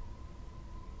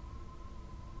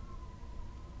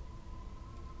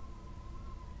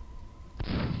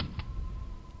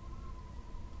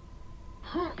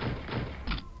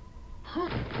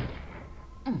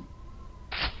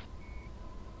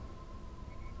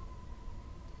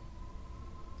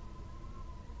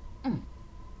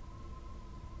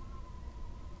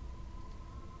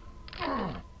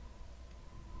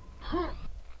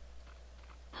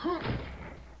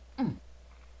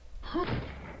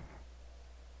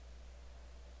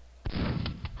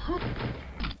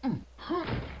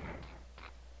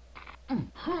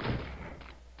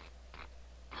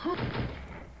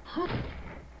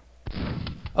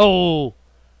 Oh,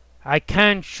 I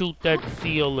can't shoot that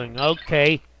ceiling.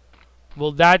 Okay.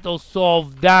 Well, that'll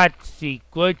solve that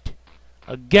secret.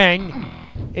 Again,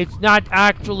 it's not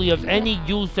actually of any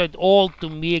use at all to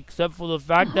me except for the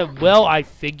fact that, well, I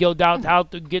figured out how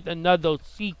to get another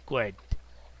secret.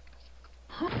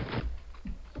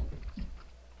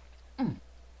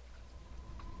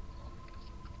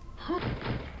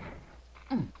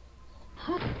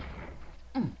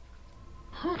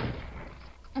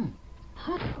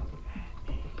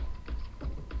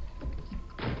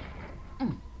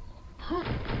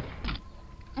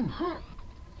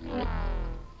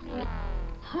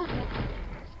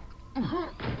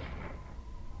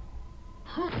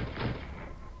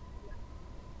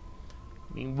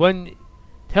 I mean,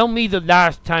 tell me the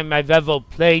last time I've ever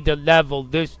played a level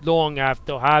this long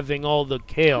after having all the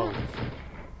kills.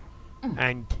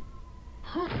 And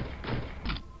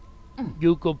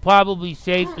you could probably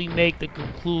safely make the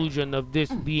conclusion of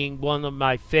this being one of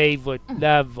my favorite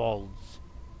levels.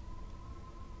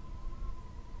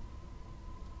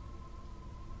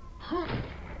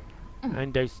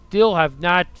 And I still have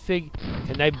not figured...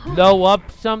 Can I blow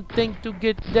up something to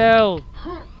get there?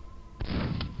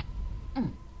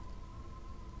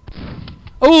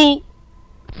 Oh!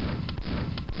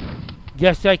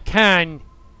 Yes, I can.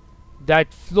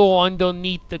 That floor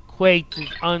underneath the crates is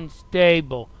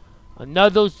unstable.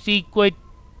 Another secret,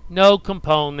 no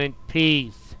component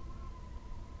piece.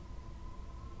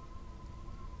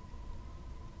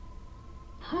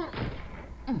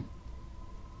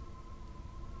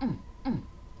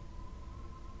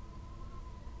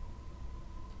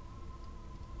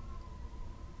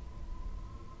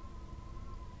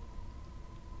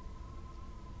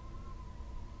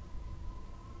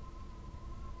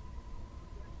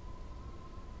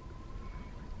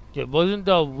 There wasn't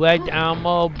a red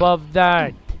armor above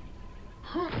that.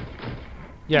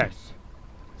 Yes.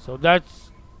 So that's...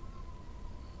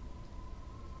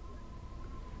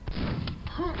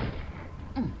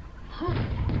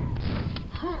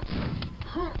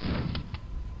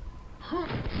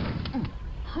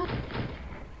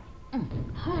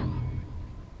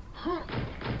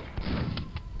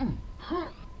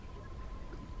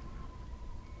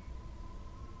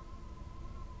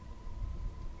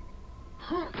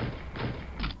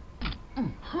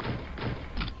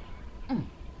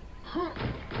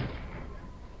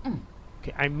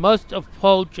 Okay, I must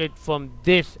approach it from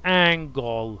this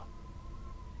angle.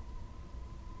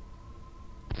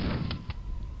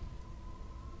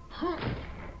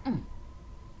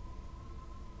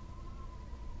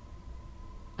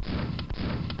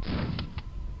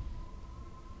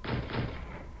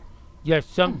 Yes,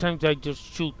 sometimes I just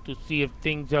shoot to see if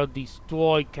things are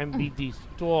destroyed, can be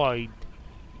destroyed.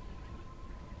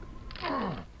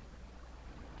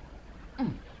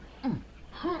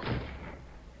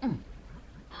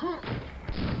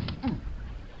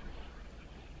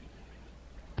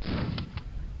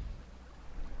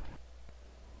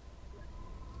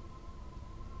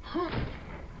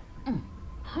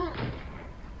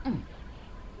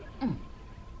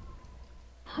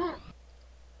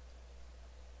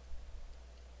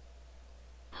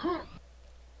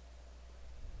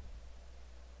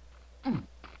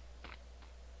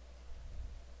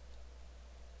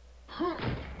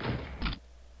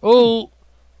 Oh,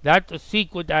 that's a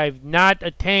secret I've not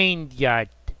attained yet.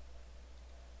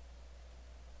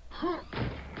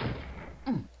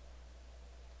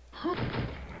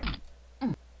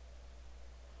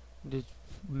 This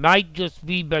might just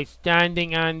be by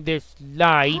standing on this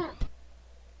light.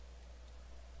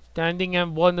 Standing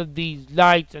on one of these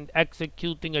lights and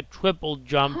executing a triple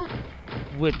jump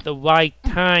with the right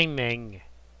timing.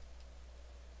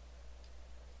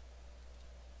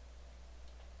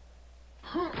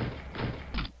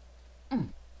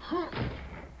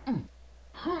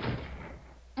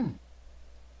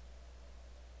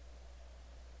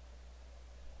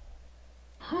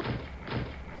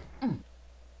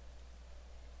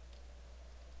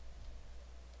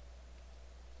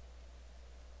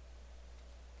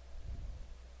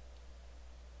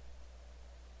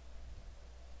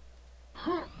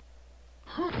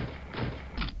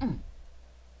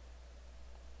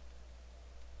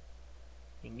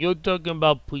 You're talking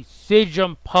about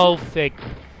precision perfect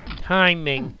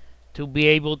timing to be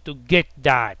able to get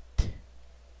that.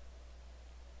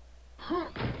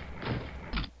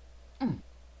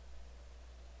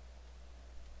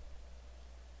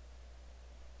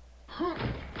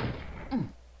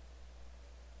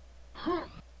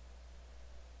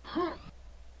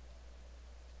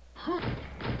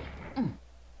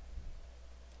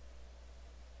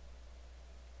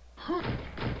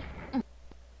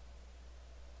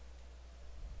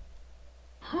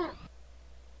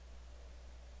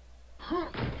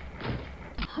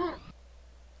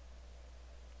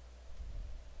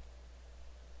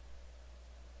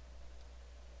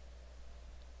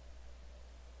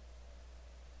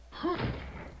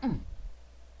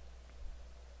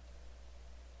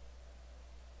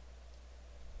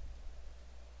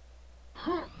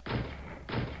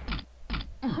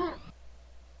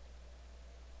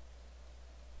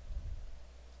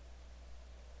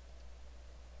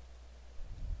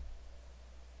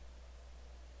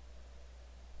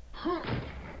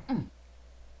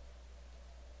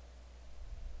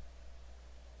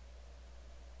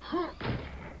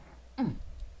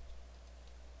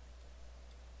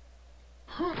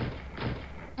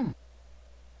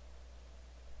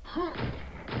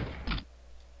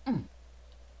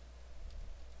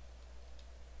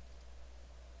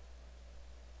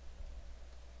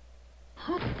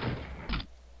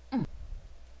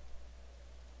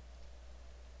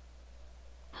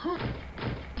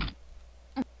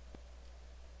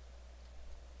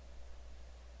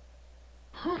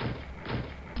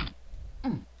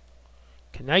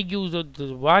 Can I use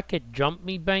the rocket jump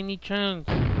me by any chance?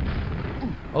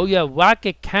 Oh yeah,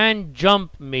 rocket can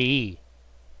jump me.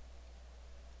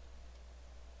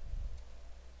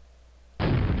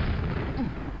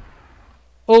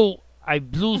 Oh, I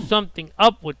blew something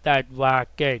up with that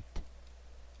rocket.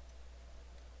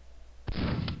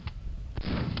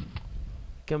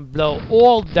 Can blow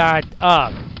all that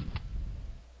up.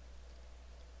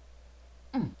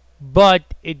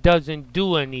 But it doesn't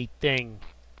do anything.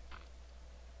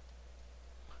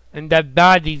 And that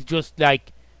body's just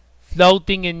like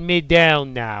floating in midair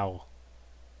now.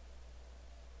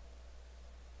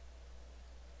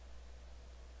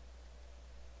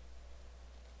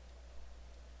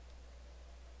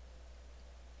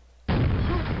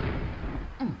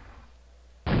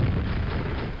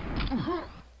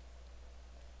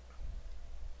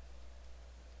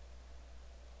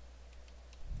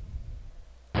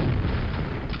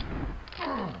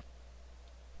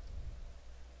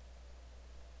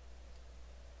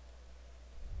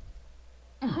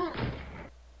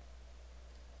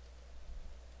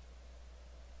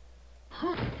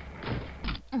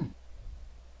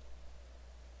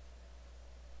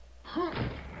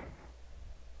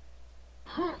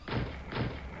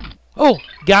 Oh,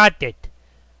 got it.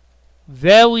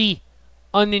 Very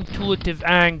unintuitive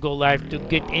angle I have to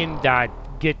get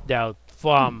out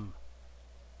from.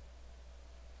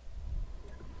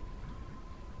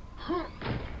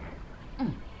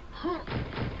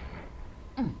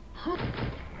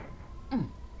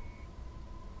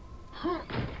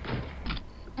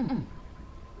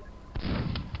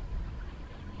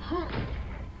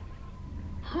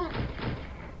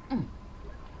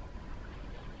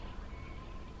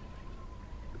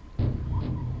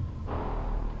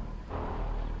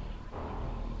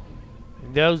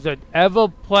 There's an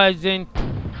ever-present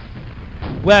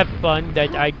weapon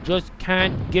that I just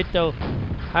can't get to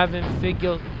haven't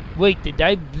figured. Wait, did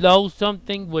I blow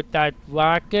something with that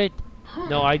rocket?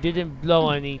 No, I didn't blow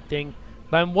anything.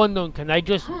 But I'm wondering, can I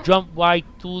just jump right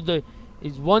through the...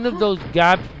 Is one of those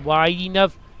gaps wide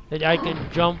enough that I can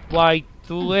jump right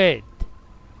through it?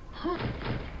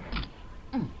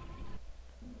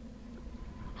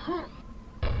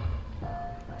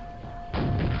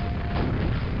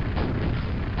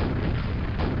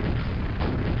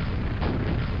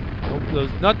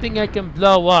 There's nothing I can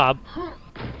blow up.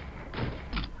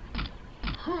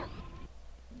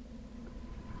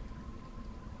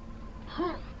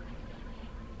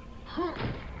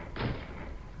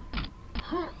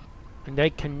 And I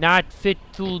cannot fit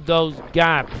through those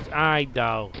gaps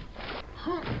either.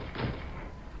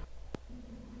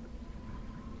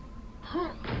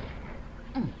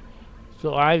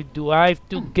 So do I have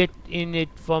to get in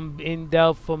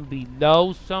there from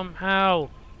below somehow?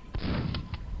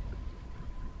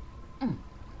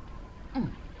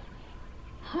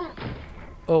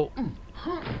 Oh.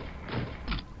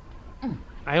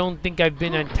 I don't think I've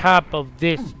been on top of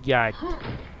this yet.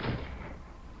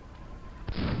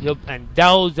 Yep, and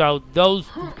those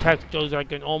textures I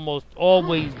can almost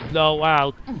always blow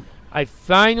out. I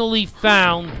finally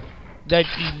found that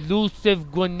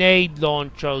elusive grenade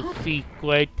launcher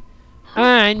secret,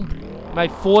 and my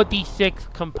 46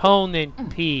 component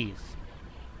piece.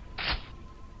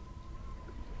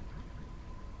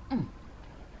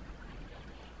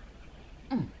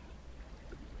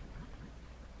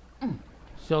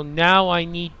 So now I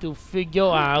need to figure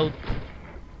out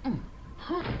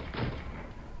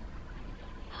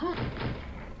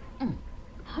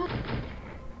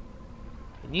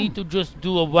I need to just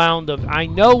do a round of, I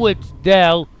know it's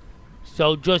there,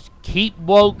 so just keep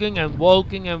working and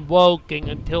working and working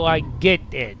until I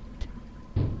get it.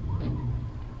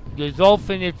 Because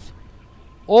often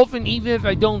even if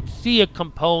I don't see a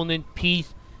component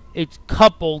piece, it's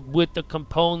coupled with the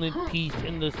component piece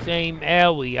in the same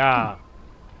area.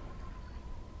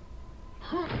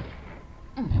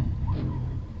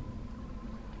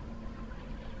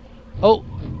 Oh,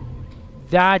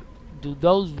 do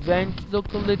those vents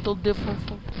look a little different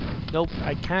from? Nope,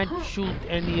 I can't shoot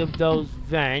any of those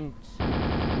vents.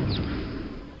 Come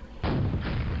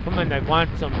on, I want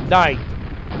some light.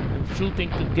 I'm shooting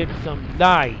to get some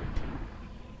light.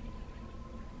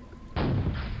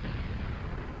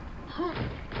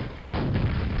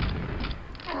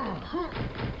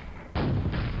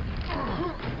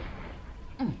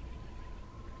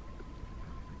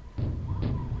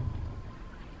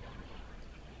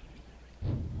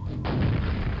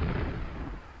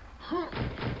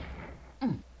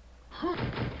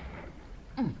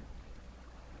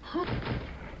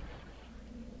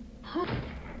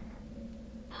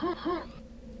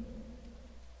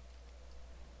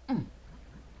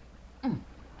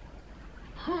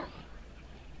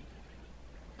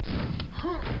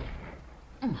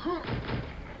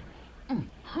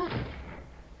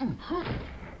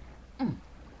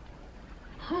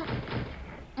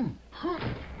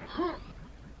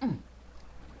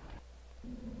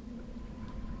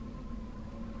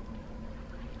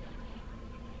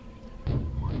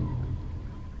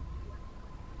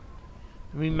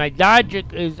 I mean, my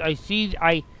logic is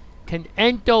I can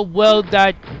enter where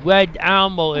that red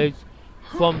armor is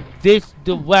from this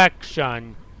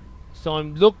direction. So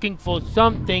I'm looking for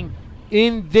something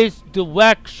in this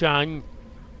direction.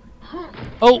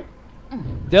 Oh,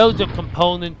 there's a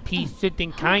component piece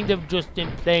sitting kind of just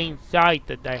in plain sight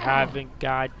that I haven't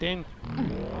gotten.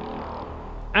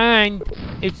 And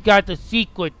it's got a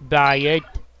secret by it.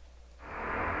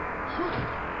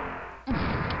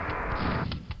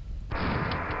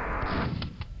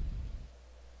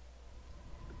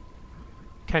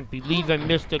 Can't believe I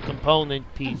missed a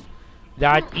component piece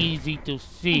that easy to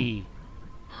see.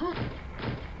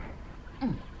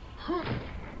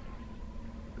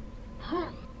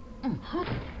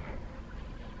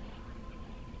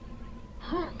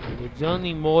 There's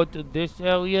only more to this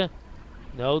area?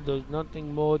 No, there's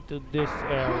nothing more to this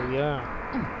area.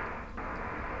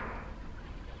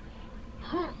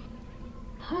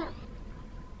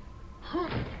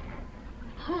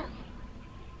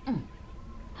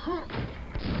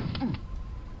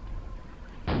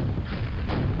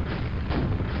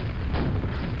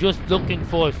 Just looking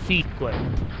for a secret.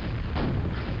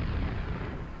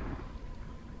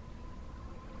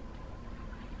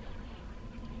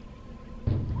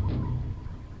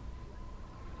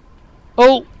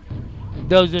 Oh!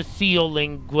 There's a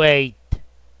ceiling grate.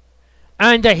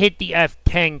 And I hit the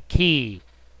F10 key.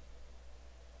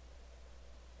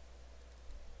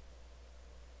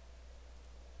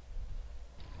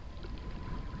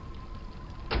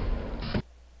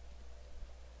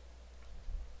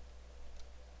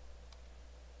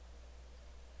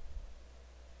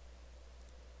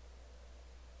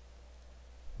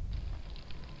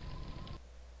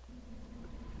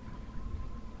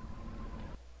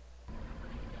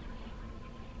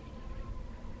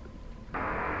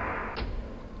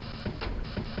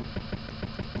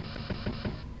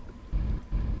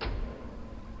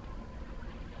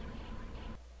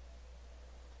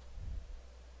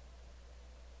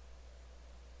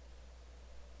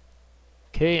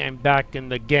 Okay, I'm back in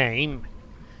the game.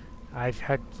 I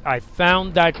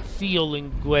found that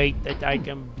ceiling grate that I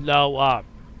can blow up.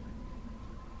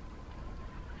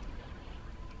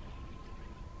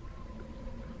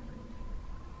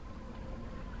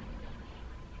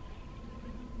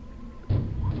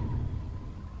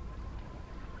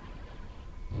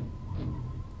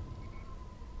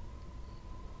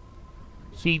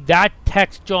 See, that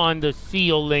texture on the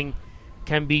ceiling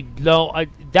can be blown.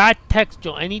 That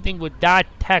texture, anything with that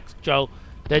texture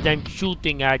that I'm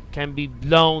shooting at can be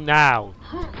blown out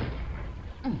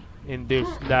in this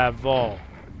level.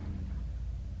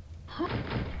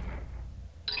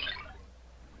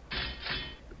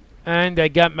 And I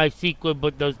got my secret,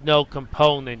 but there's no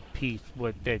component piece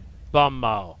with it.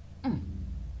 bummer.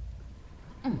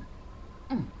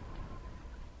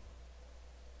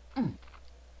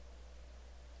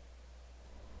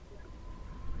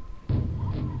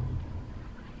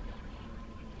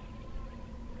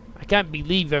 I can't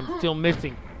believe I'm still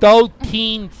missing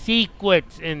 13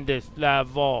 secrets in this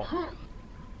level.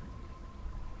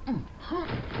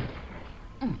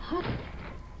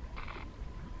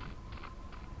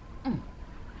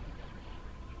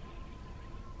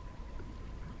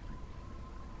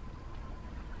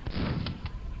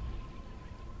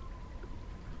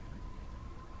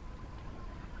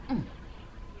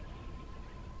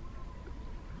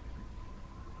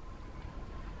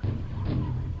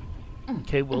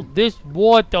 Okay, well, this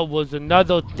water was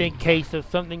another case of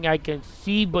something I can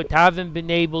see but haven't been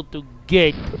able to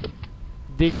get.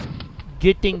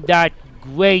 Getting that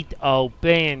grate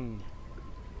open.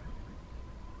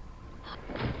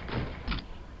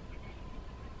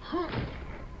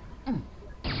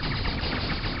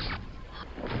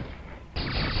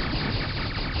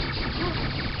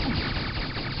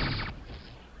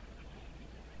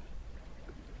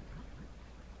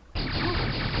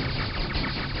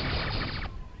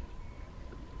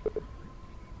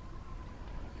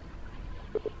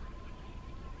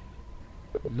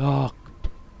 Locked.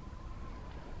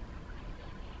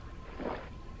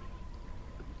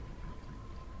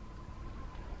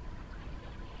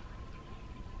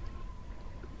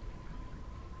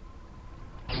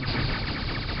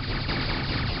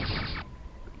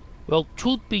 Well,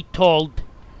 truth be told,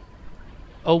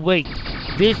 oh wait,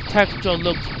 this texture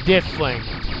looks different.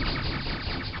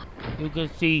 You can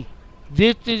see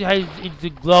this it's a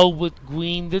glow with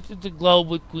green, this is a glow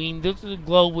with green, this is a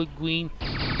glow with green,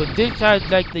 but this has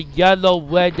like the yellow,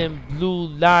 red, and blue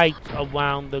lights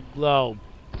around the globe.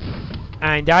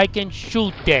 And I can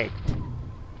shoot it.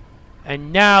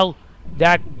 And now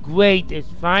that grate is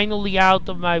finally out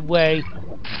of my way,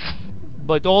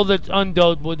 but all that's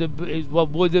under is what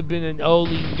would have been an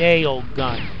early nail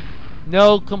gun.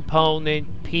 No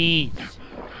component piece.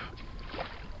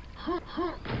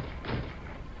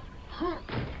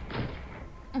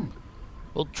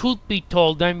 Well, truth be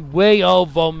told, I'm way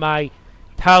over my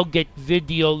target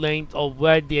video length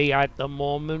already at the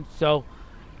moment, so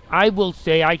I will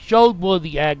say, I showed where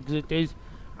the exit is.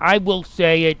 I will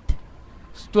say it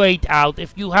straight out.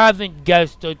 If you haven't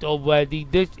guessed it already,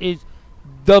 this is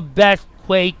the best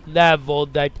Quake level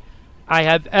that I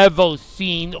have ever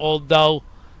seen, although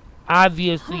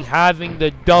obviously having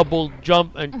the double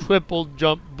jump and triple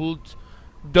jump boots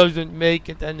doesn't make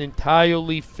it an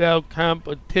entirely fair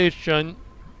competition.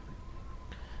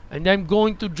 And I'm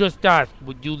going to just ask,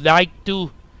 would you like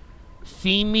to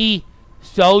see me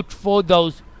search for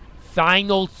those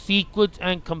final secrets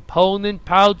and component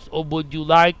parts, or would you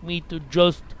like me to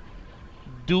just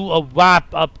do a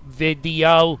wrap-up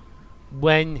video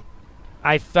when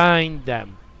I find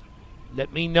them?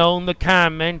 Let me know in the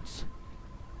comments,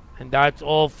 and that's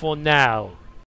all for now.